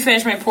 just let me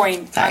finish my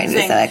point. Sorry,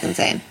 just that I can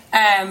say.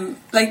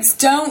 Like,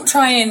 don't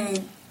try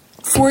and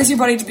force your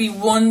body to be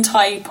one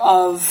type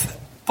of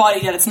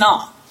body that it's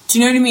not. Do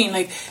you know what I mean?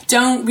 Like,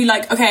 don't be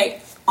like,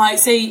 okay, I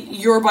say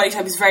your body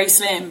type is very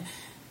slim.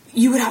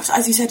 You would have to,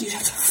 as you said, you'd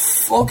have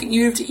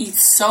to eat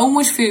so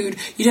much food.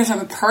 You'd have to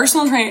have a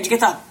personal trainer to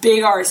get that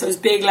big arse, those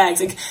big legs.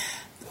 Like,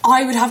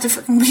 I would have to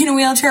freaking be in a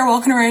wheelchair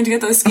walking around to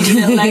get those skinny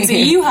little legs that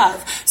you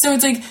have. So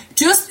it's like,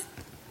 just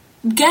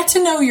get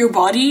to know your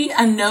body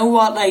and know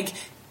what like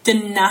the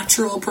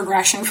natural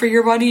progression for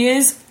your body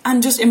is,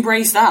 and just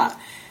embrace that.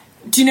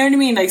 Do you know what I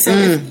mean? Like, so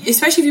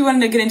especially if you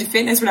want to get into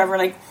fitness, whatever,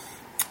 like,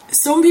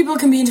 some people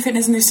can be into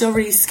fitness and they're still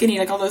really skinny,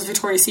 like all those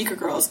Victoria's Secret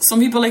girls. Some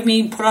people like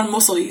me put on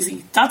muscle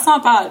easy. That's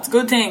not bad. It's a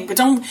good thing. But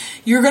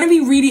you're going to be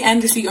really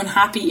endlessly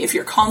unhappy if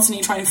you're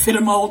constantly trying to fit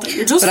a mold that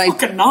you're just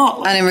fucking not.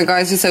 Like. And in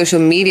regards to social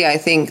media, I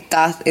think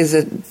that is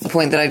a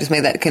point that I just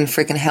made that can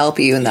freaking help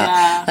you in that.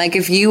 Yeah. Like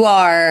if you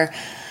are,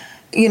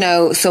 you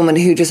know, someone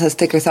who just has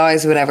thicker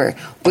thighs or whatever,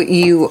 but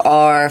you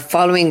are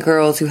following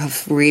girls who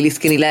have really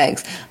skinny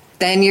legs,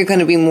 then you're going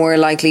to be more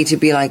likely to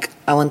be like,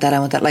 I want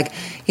that. Like,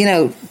 you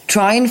know,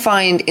 try and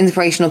find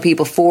inspirational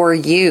people for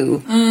you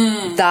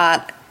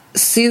that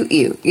suit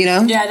you, you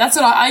know? Yeah, that's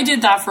what I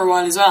did that for a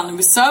while as well. And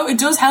it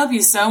does help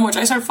you so much.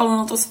 I started following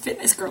all those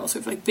fitness girls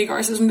with like big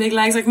arses and big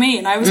legs like me.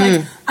 And I was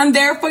like, and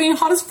they're fucking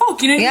hot as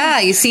fuck, you know? Yeah,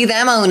 you see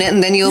them own it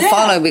and then you'll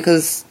follow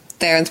because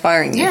they're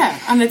inspiring you. Yeah,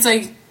 and it's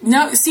like,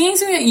 no, seeing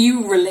something that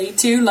you relate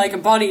to, like a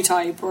body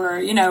type or,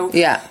 you know.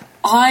 Yeah.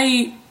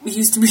 I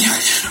used to be,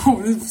 I don't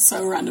know, it's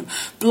so random.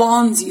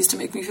 Blondes used to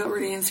make me feel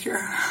really insecure.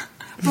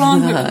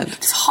 Blonde women,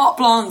 just hot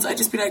blondes. I'd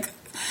just be like,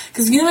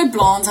 because you know, like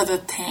blondes have a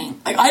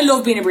thing. Like, I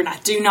love being a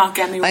brunette. Do not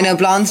get me wrong. I know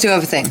blondes do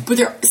have a thing, but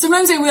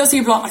sometimes I will see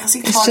a blonde. Like I'll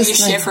see Claudia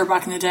Schiffer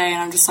back in the day,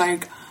 and I'm just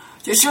like,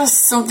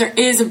 there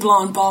is a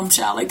blonde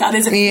bombshell. Like that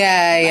is a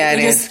it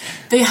is.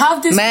 They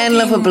have this. Men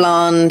love a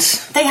blonde.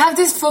 They have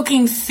this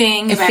fucking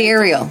thing.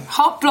 Ethereal.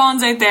 Hot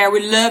blondes out there,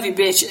 we love you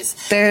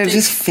bitches. They're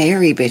just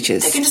fairy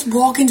bitches. They can just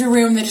walk into a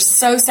room. They're just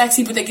so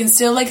sexy, but they can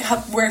still like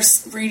wear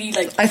really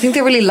like. I think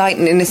they're really light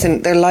and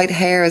innocent. Their light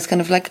hair is kind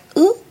of like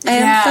ooh.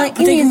 But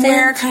they can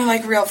wear kind of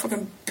like real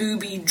fucking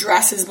booby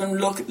dresses and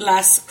look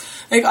less.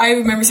 Like I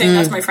remember saying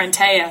that to my friend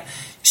Taya.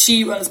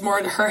 She was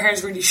more, her hair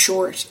is really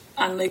short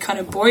and like kind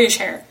of boyish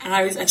hair,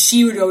 and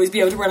she would always be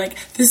able to wear like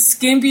the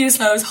skimpiest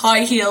clothes,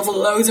 high heels,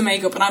 loads of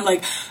makeup, and I'm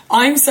like,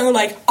 I'm so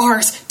like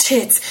arse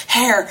tits,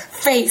 hair,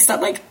 face, that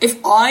like if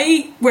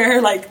I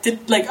wear like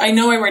I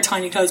know I wear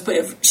tiny clothes, but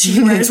if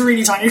she wears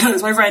really tiny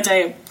clothes, my friend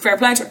Dave, fair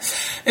play to her.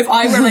 If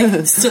I wear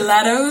like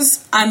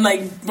stilettos and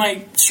like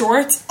my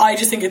shorts, I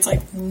just think it's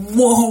like,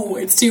 whoa,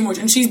 it's too much.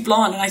 And she's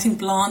blonde, and I think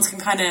blondes can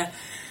kind of,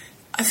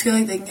 I feel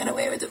like they can get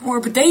away with it more,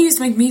 but they used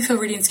to make me feel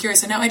really insecure,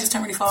 so now I just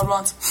don't really follow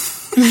blondes.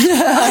 I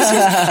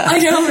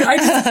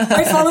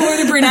follow one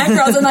of the brunette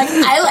girls and like,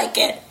 I like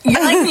it. You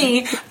like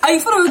me. I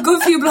follow a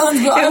good few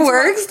blondes, but it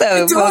works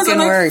though. It fucking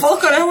works.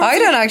 I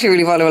don't actually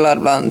really follow a lot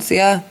of blondes,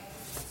 yeah.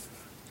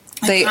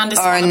 They Candice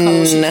are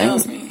Swanepoel, she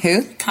kills me.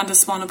 Who?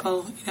 Candice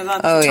Swanepoel. You know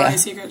that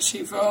Victoria's Secret.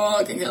 She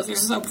fucking kills me.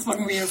 She's so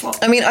fucking beautiful.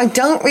 I mean, I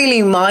don't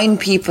really mind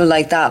people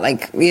like that,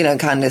 like, you know,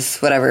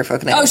 Candice, whatever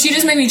fucking name. Oh, she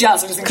just made me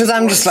jealous. Because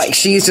I'm just like,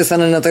 she's just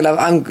on another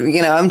level.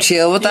 I'm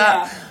chill with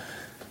that.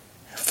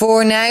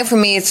 For now, for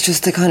me, it's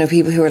just the kind of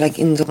people who are like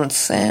in Dublin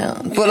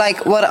Sound. But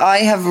like, what I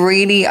have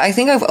really, I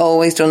think I've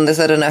always done this.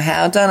 I don't know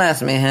how. Don't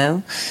ask me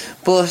how.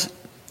 But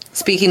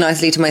speaking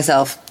nicely to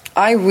myself,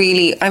 I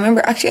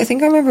remember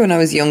when I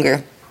was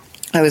younger,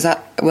 I was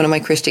at one of my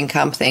Christian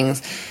camp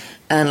things,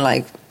 and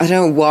like, I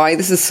don't know why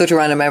this is such a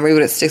random memory,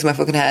 but it sticks in my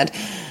fucking head.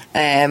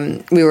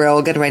 We were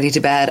all getting ready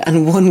to bed,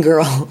 and one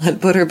girl had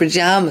put her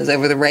pajamas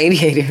over the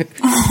radiator.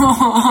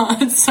 Oh,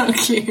 it's so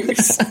cute.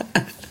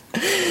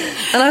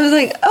 And I was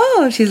like,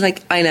 oh, she's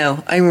like, I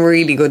know, I'm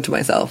really good to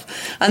myself.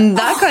 And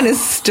that kind of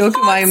stuck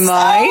in my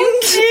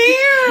mind. So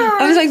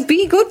cute. I was like,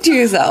 be good to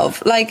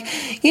yourself. Like,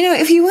 you know,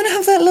 if you want to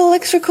have that little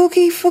extra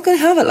cookie, fucking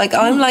have it. Like,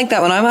 I'm like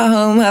that when I'm at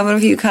home having a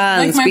few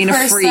cans, like being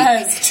a freak.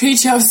 Says,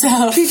 treat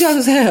yourself. Treat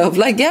yourself.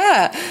 Like,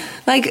 yeah.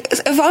 Like,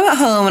 if I'm at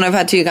home and I've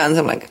had 2 cans,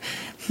 I'm like,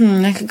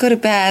 I could go to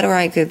bed, or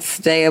I could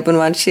stay up and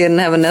watch shit and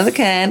have another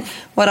can.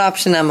 What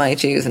option am I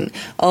choosing?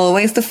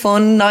 Always the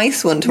fun,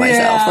 nice one to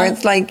myself, where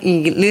it's like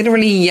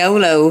literally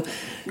YOLO.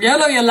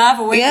 YOLO, you laugh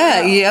away.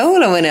 Yeah,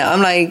 YOLO in it.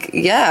 I'm like,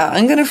 yeah,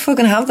 I'm gonna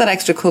fucking have that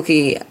extra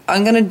cookie.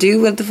 I'm gonna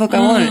do what the fuck I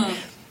want.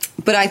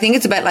 But I think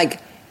it's about like,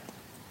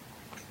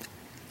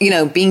 you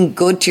know, being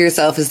good to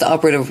yourself is the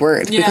operative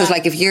word. Because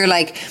like, if you're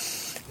like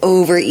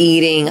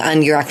overeating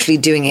and you're actually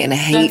doing it in a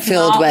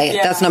hate-filled way,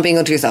 that's not being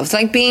good to yourself. It's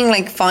like being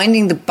like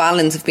finding the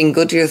balance of being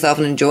good to yourself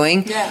and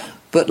enjoying,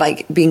 but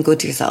like being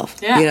good to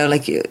yourself. You know,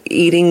 like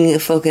eating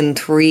fucking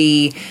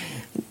 3,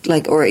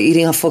 like, or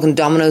eating a fucking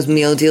Domino's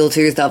meal deal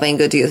to yourself ain't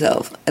good to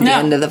yourself at the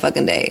end of the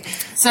fucking day.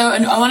 So,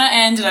 and I want to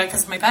end it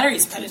because my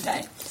battery's put a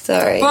day.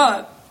 Sorry.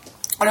 But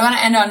what I want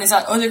to end on is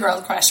that other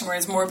girl question where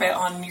it's more about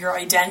on your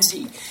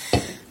identity.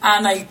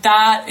 And like,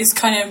 that is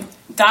kind of,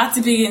 that's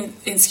a big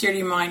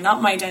insecurity of mine,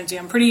 not my identity.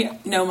 I'm pretty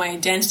know my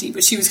identity,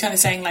 but she was kind of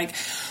saying like,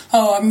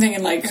 oh, I'm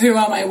thinking like, who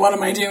am I, what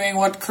am I doing,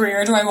 what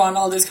career do I want,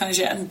 all this kind of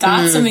shit. And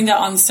that's something that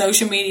on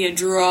social media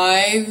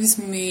drives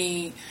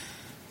me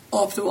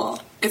up the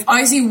wall. If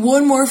I see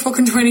one more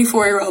fucking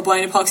 24-year-old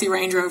buying an epoxy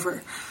Range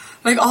Rover,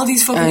 like all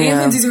these fucking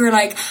influencers who are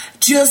like,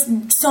 just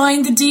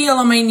signed the deal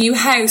on my new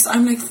house,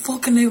 I'm like,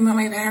 fucking living with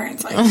my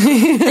parents. Like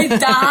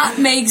that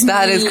makes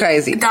that is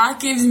crazy. That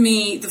gives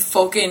me the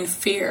fucking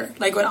fear.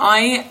 Like when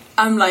I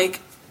am like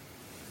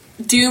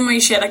doing my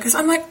shit, like, cause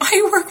I'm like,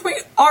 I work my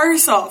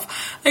arse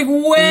off. Like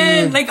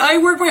when, like I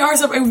work my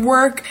arse off, I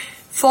work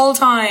full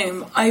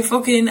time, I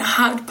fucking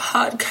had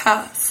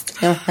podcast.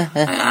 I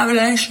have a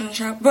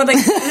relationship, but like,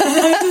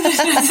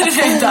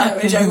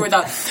 I'm joking with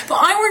that. But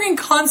I'm working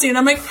constantly, and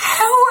I'm like,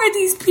 how are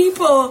these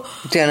people?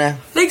 Do you know?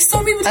 Like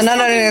some people. And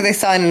not only are they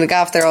signing the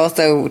gaff, they're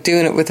also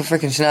doing it with a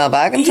freaking Chanel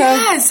bag and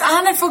yes,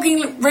 and a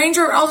fucking Range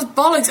Rover, all this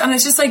bollocks, and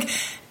it's just like,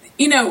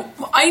 you know,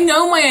 I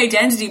know my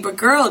identity, but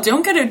girl,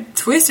 don't get it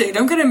twisted,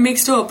 don't get it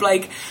mixed up.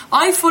 Like,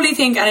 I fully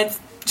think, and it's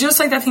just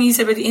like that thing you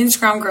said about the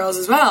Instagram girls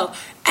as well.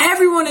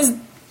 Everyone is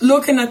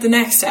looking at the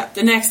next step,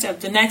 the next step,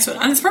 the next one.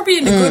 And it's probably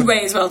in a good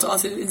way as well to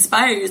also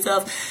inspire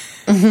yourself.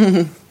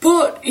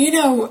 But, you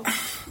know,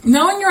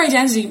 knowing your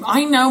identity,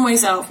 I know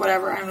myself,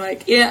 whatever. I'm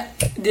like, yeah,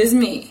 this is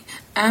me.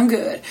 I'm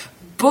good.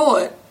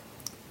 But,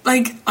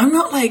 like, I'm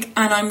not like,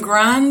 and I'm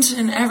grand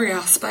in every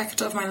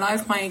aspect of my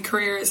life. My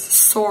career is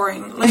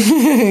soaring. Like,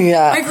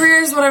 my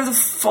career is whatever the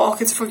fuck.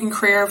 It's a fucking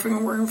career. I'm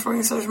fucking working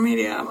fucking social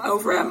media. I'm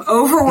over it. I'm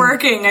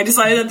overworking. I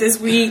decided that this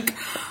week.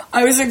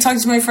 I was like talking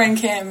to my friend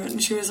Kim,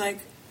 and she was like,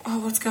 oh,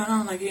 what's going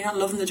on? Like, you're not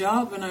loving the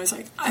job? And I was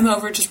like, I'm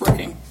over it, just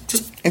working.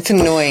 It's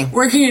annoying.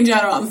 Working in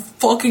general. I'm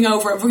fucking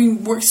over it. I'm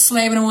fucking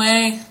slaving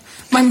away.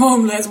 My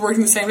mum has worked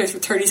in the same place for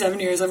 37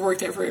 years. I've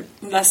worked there for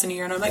less than a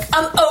year, and I'm like,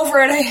 I'm over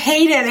it. I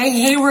hate it. I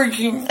hate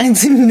working.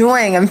 It's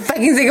annoying. I'm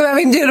fucking sick of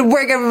having to do the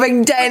work every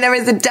fucking day and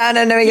never sit down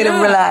and never get to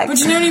relax. But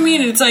you know what I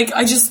mean? It's like,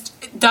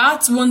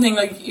 that's one thing.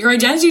 Like, your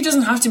identity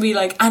doesn't have to be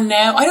like, and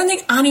now. I don't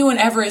think anyone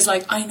ever is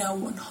like, I know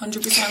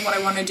 100% what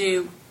I want to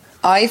do.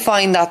 I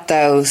find that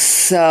though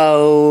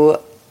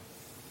so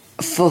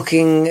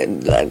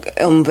fucking like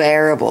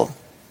unbearable,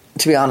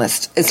 to be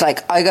honest. It's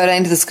like I go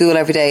down to the school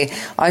every day,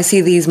 I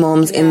see these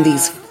mums in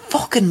these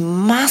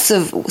fucking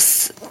massive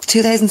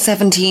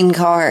 2017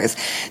 cars.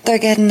 They're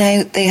getting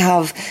out, they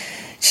have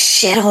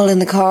shit all in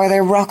the car,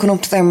 they're rocking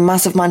up to their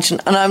massive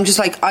mansion, and I'm just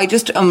like,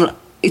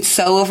 it's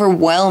so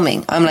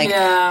overwhelming. I'm like,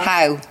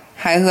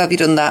 How have you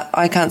done that?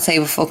 I can't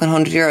save a fucking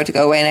 €100 to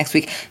go away next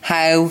week.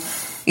 How?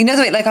 You know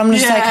the way, like, I'm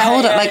just like,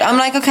 hold up. Like, I'm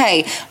like,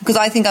 okay, because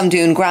I think I'm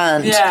doing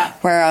grand. Yeah.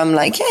 Where I'm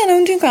like, yeah, no,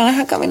 I'm doing grand.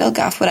 I got my little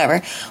gaff,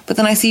 whatever. But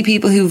then I see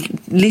people who've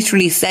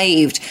literally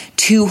saved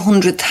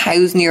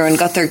 €200,000 and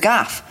got their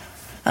gaff.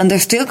 And they're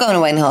still going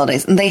away on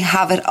holidays. And they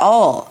have it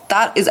all.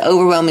 That is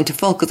overwhelming to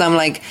fuck. Because I'm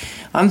like,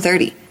 I'm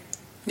 30.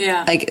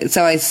 Yeah. Like,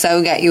 so I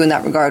so get you in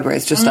that regard where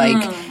it's just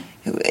like,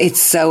 it's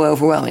so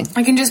overwhelming.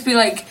 I can just be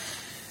like,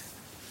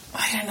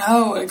 I don't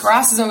know, the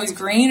grass is always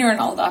greener and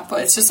all that,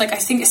 but it's just like, I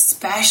think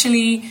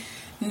especially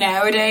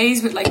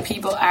nowadays with like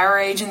people our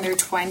age in their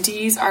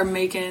 20s are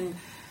making,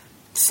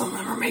 some of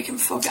them are making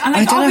fucking, and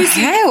like, I don't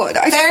obviously know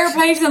how. fair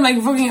play to them, like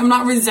fucking, I'm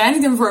not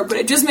resenting them for it, but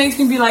it just makes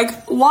me be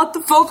like, what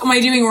the fuck am I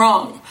doing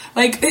wrong?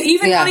 Like,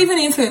 even not even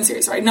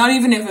influencers, right? Not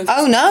even influencers.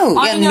 Oh no,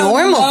 I know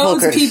normal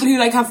loads fuckers. of people who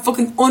like have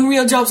fucking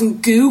unreal jobs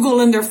in Google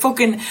and they're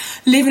fucking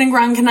living in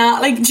Grand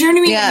Canal. Like, do you know what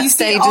I mean? Yeah, you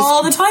see they it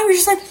all the time. You're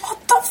just like, what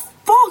the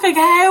fuck? Like,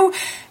 how?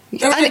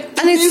 They're And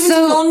moving it's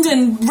so to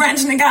London,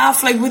 renting a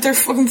gaff, like with their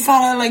fucking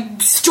fella,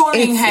 like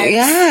stunning house.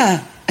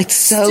 Yeah, it's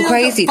so Still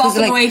crazy.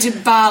 bopping Like, away to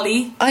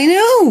Bali. I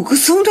know,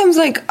 because sometimes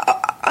like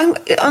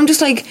I'm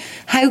just like,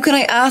 how can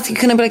I ask you?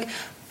 Can I be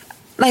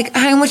like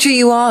how much are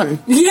you on?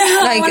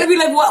 Yeah, like, I want to be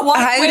like, what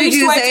how wage did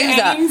you do I save have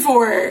to that? aim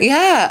for?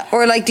 Yeah,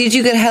 or like, did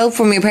you get help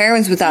from your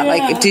parents with that? Yeah.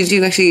 Like, did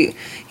you actually,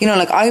 you know,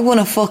 like, I want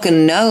to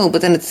fucking know,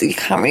 but then you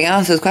can't really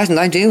ask those questions.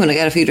 I do when I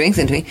get a few drinks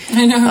into me.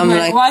 I know. I'm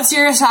like, what's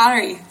your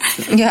salary?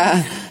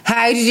 Yeah,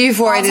 how did you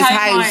afford this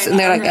house? And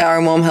they're like,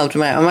 our mum helped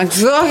him out. I'm like,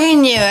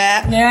 fucking knew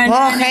it. Fucking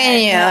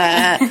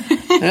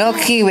knew it.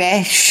 Lucky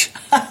wish.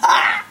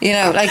 You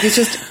know, like, it's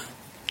just,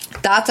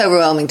 that's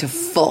overwhelming to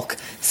fuck,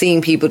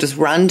 seeing people just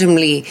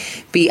randomly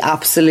be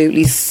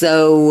absolutely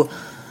so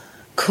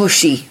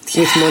cushy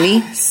with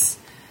money.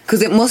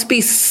 Because it must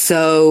be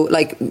so,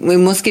 like, it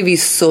must give you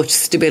such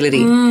stability.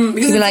 Because You'd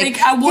be it's like,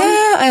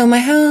 I own my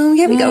home.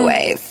 Yeah, we go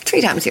away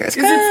 3 times a year. It's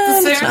grand.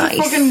 It's the It's same nice.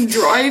 fucking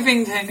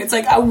driving thing. It's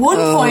like, at one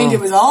point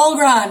it was all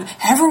grand.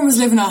 Everyone was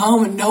living at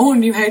home and no one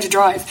knew how to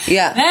drive.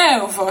 Yeah.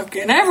 Now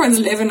fucking everyone's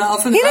living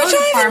off in the You're not road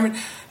driving. apartment.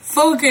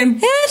 Fucking.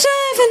 Yeah,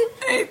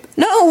 driving.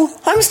 No,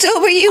 I'm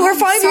still where you were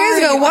 5 years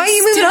ago. Why are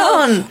you moving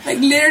on? Like,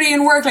 literally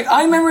in work. Like,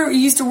 I remember we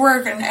used to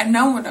work and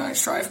no one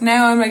knows how to drive.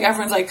 Now I'm like,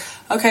 everyone's like,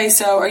 okay,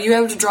 so are you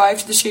able to drive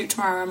to the shoot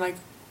tomorrow? I'm like,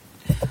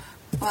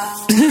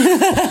 well,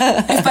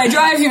 if I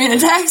drive you in a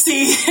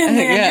taxi and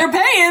you're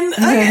paying,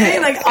 okay.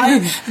 Like,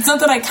 it's not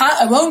that I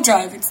can't, I won't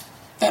drive. It's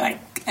that I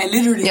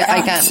literally can't.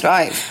 I can't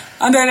drive.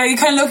 And they're like, you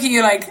kind of look at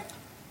you like,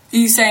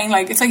 you saying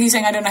like, it's like you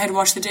saying I don't know how to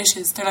wash the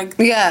dishes. They're like,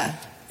 Yeah.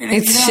 like,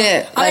 It's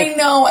shit. I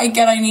know, I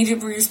get I need to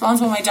be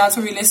responsible. My dad's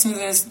probably listening to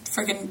this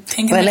freaking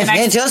thinking Well, about if the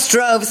you next, just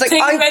drove, it's like,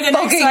 thinking I about the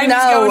next fucking time he's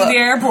going to the know.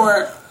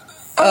 airport.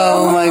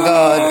 Oh my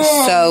god,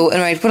 so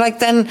annoying. But like,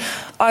 then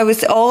I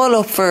was all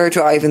up for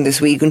driving this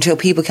week until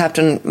people kept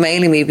on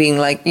mailing me being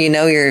like, you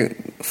know, your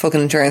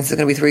fucking insurance is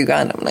going to be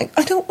 $3,000. I'm like,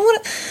 I don't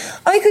want to.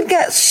 I could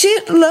get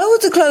shit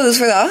loads of clothes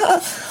for that.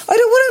 I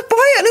don't want to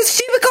buy it in a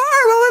stupid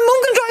car while my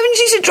mum can drive and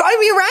she should drive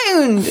me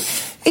around.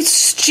 It's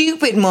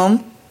stupid,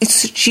 mum. It's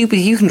stupid.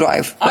 You can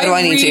drive. Why do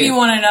I need really to?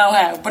 want to know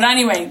how. But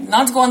anyway,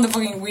 not to go on the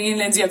fucking, we and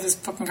Lindsay have this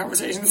fucking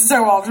conversation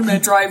so often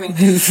about driving.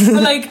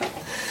 But like,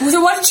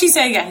 so what did she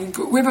say again?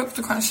 Whip up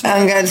the question.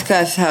 I'm going to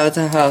cut how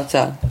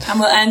to. And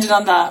we'll end it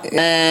on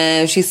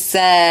that. She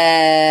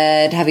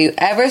said, have you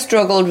ever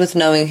struggled with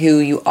knowing who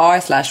you are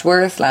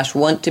 /were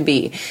 /want to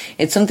be?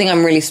 It's something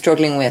I'm really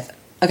struggling with.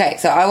 Okay,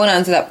 so I want to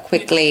answer that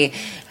quickly.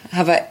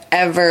 Have I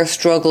ever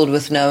struggled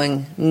with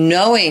knowing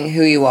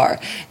who you are?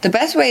 The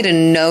best way to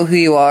know who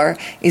you are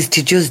is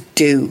to just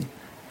do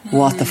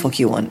what the fuck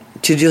you want.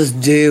 To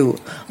just do.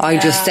 I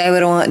just say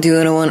what I want to do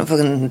and I want to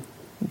fucking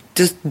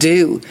just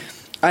do.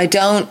 I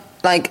don't,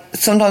 like,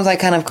 sometimes I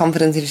kind of have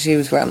confidence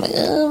issues where I'm like,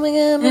 oh my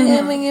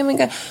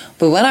god.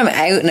 But when I'm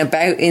out and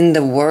about in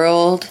the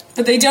world...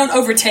 But they don't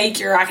overtake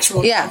your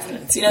actual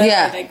confidence. You know,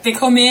 like, they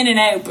come in and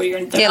out, but you're...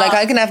 Yeah, like,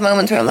 I can have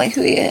moments where I'm like,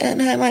 who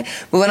am I?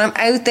 But when I'm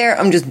out there,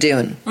 I'm just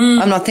doing.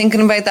 I'm not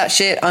thinking about that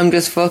shit. I'm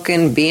just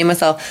fucking being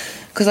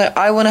myself. Because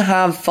I want to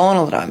have fun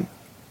all the time.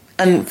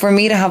 And for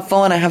me to have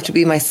fun, I have to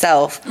be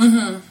myself.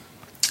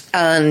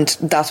 And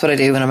that's what I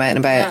do when I'm out and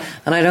about. Yeah.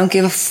 And I don't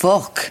give a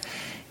fuck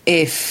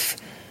if,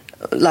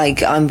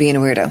 like, I'm being a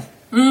weirdo.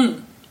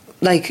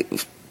 Like,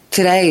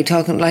 today,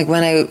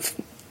 went out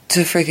to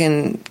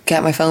freaking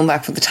get my phone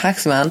back for the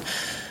taxi man,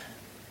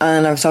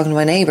 and I was talking to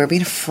my neighbour,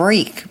 being a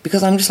freak,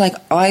 because I'm just like,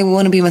 I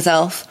want to be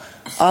myself.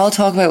 I'll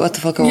talk about what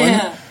the fuck I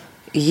want.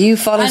 You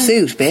follow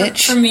suit,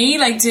 bitch. For me,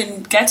 like,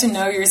 to get to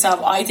know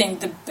yourself, I think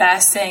the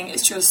best thing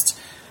is just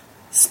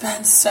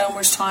spend so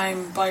much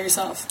time by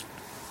yourself.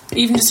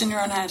 Even just in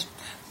your own head.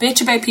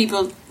 Bitch about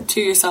people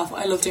to yourself.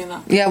 I love doing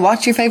that. Yeah,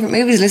 watch your favourite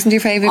movies, listen to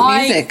your favourite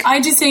music.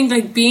 I just think,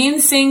 like, being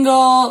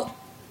single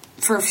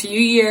for a few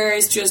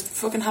years, just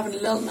fucking having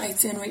little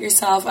nights in with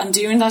yourself and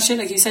doing that shit,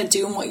 like you said,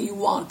 doing what you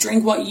want,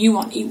 drink what you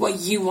want, eat what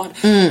you want,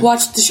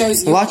 watch the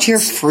shows you want. Watch your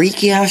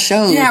freaky ass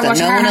shows that watch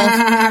no one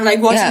else...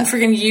 like watching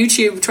freaking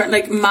YouTube,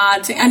 like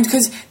mad thing. And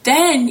because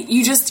then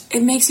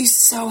it makes you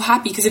so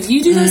happy, because if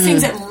you do those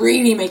things that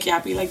really make you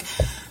happy, like,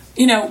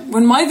 you know,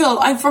 when Michael,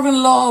 I fucking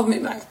love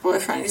my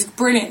boyfriend, he's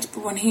brilliant,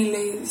 but when he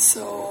leaves,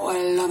 I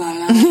love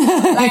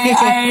it. Like,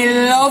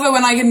 I love it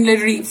when I can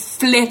literally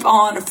flip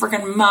on a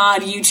freaking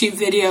mad YouTube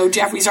video,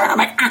 Jeffree Star, and I'm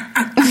like,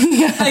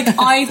 like,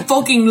 I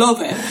fucking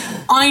love it.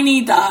 I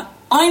need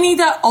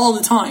that all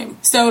the time.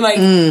 So, like,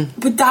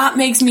 but that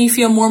makes me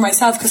feel more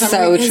myself, because I'm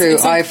so like, true.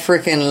 Like, I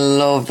freaking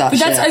love that. But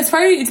shit.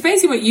 It's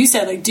basically what you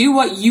said. Like, do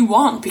what you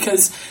want,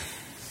 because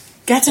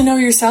get to know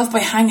yourself by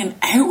hanging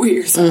out with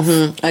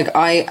yourself. Like,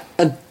 I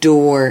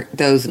adore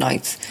those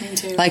nights. Me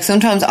too. Like,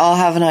 sometimes I'll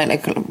have a night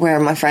like where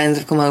my friends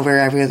have come over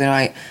every other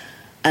night,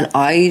 and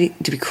I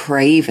to be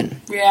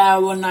craving. Yeah,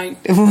 one night.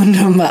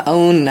 My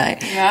own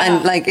night. Yeah.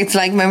 And, like, it's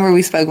like, remember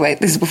we spoke about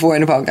this before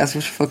in the podcast,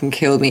 which fucking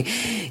killed me.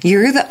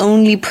 You're the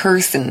only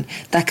person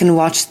that can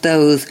watch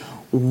those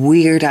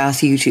weird ass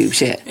YouTube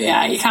shit.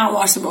 Yeah, you can't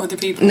watch them with other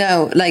people.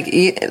 No, like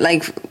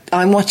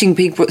I'm watching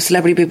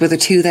Celebrity Big Brother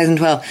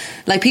 2012.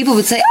 Like, people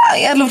would say, "Oh,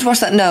 yeah, I'd love to watch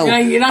that." No,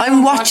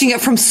 I'm watching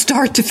it from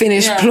start to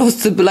finish,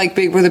 plus the like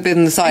Big Brother bit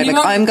on the side.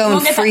 Like, I'm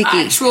going freaky.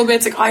 The actual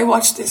bits. Like, I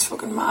watched this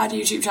fucking mad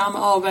YouTube channel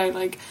all about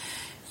like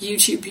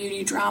YouTube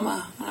beauty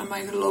drama, and I'm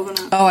like loving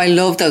it. Oh, I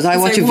love those. I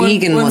watch a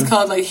vegan one. One's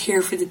called like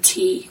Here for the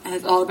Tea, and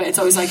it's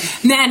always like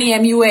Nanny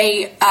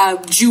MUA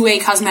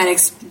Jouer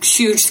Cosmetics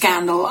huge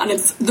scandal, and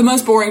it's the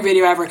most boring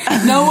video ever.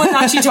 No one's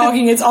actually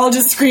talking, it's all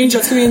just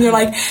screenshots coming in. They're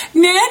like,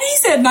 Nanny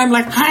said, and I'm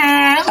like,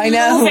 I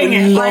know, loving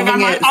it. Like,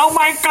 I'm like, oh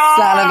my god,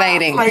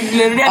 salivating. Like,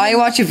 literally, I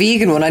watch a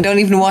vegan one. I don't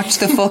even watch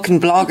the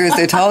fucking bloggers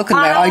they're talking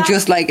about. I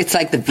just like, it's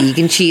like the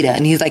vegan cheetah,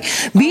 and he's like,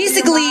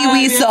 basically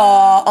we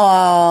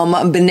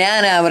saw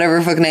Banana, whatever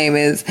her fucking name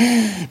is,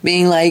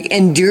 being like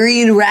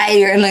enduring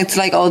rider, and it's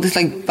like all this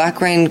like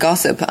background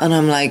gossip, and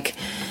I'm like,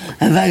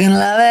 I fucking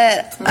love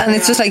it. And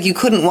it's just like, you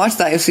couldn't watch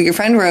that if your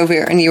friend were over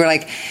here and you were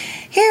like,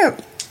 here,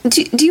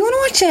 do you want to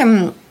watch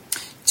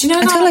do you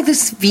know it's kind of like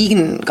this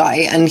vegan guy,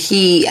 and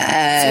he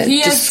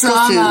discusses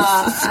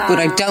drama, but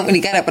I don't really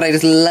get it, but I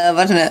just love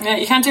watching it. Yeah,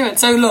 you can't do it.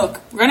 So look,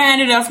 we're going to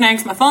end it off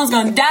next. My phone's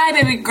going to die,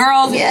 baby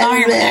girls. Yes, not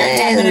here for there in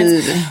 10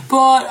 minutes.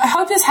 But I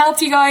hope this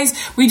helped you guys.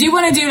 We do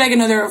want to do like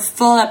another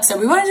full episode.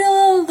 We want to do a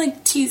little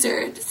like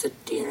teaser. Just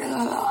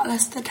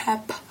that's the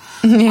tip.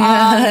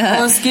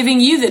 Us giving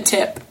you the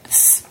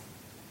tips.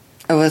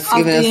 I was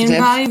giving us the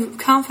tips. Being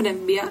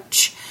confident,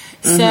 bitch.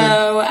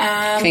 So,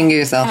 finger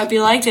yourself. I hope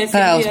you liked it.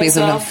 That helps me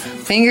sometimes.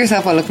 Finger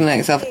yourself while looking at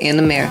yourself in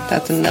the mirror.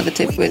 That's another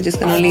tip. We're just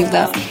going to leave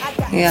that.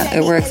 Yeah,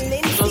 it works. Okay,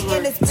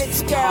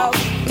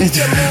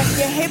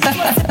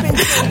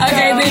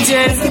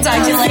 bitches. We'll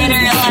talk to you later.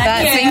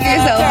 Finger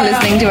yourself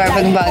listening to our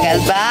fucking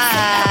podcast.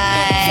 Bye.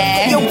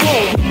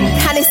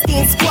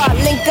 Honesty Squad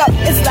link up,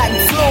 it's like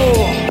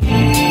Zoom.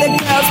 The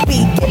girls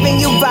be giving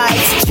you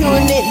vibes.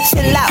 Tune in,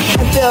 chill out,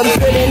 and feel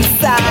good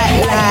inside.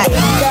 Like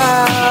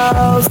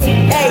girls,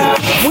 hey,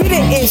 we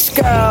the ish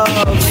girls.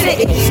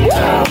 It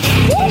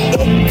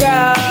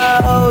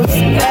girls,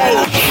 hey,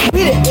 we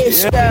the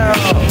ish girls.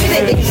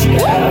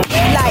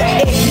 Like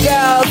it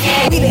girls,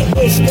 we the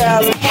ish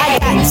girls. I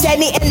got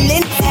Jenny and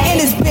Lindsay and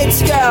this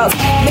bitch girls.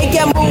 Make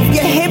you move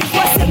your hips,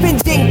 what's up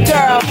and jink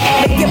girl.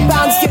 Make you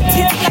bounce your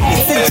tits like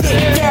it's a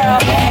jink girl.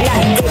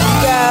 Like it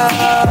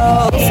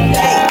girls,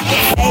 hey,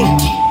 hey,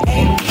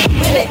 hey,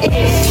 we the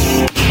ish.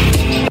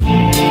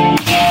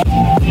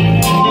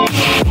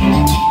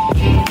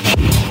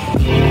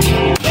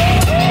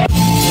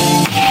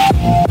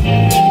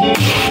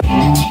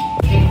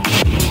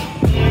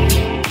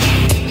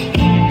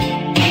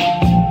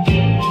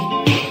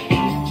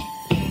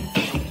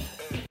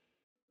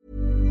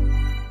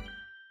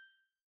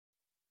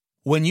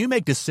 When you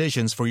make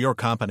decisions for your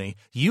company,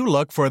 you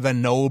look for the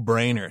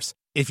no-brainers.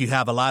 If you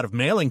have a lot of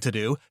mailing to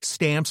do,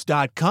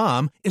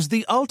 Stamps.com is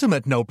the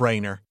ultimate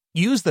no-brainer.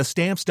 Use the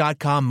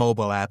Stamps.com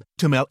mobile app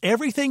to mail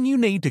everything you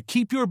need to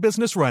keep your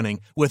business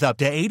running with up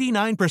to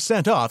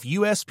 89% off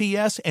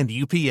USPS and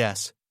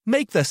UPS.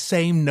 Make the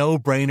same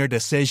no-brainer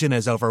decision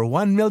as over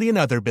 1 million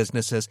other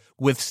businesses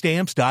with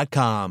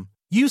Stamps.com.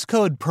 Use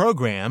code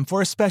PROGRAM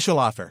for a special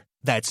offer.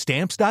 That's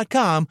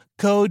Stamps.com,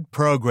 code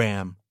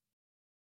PROGRAM.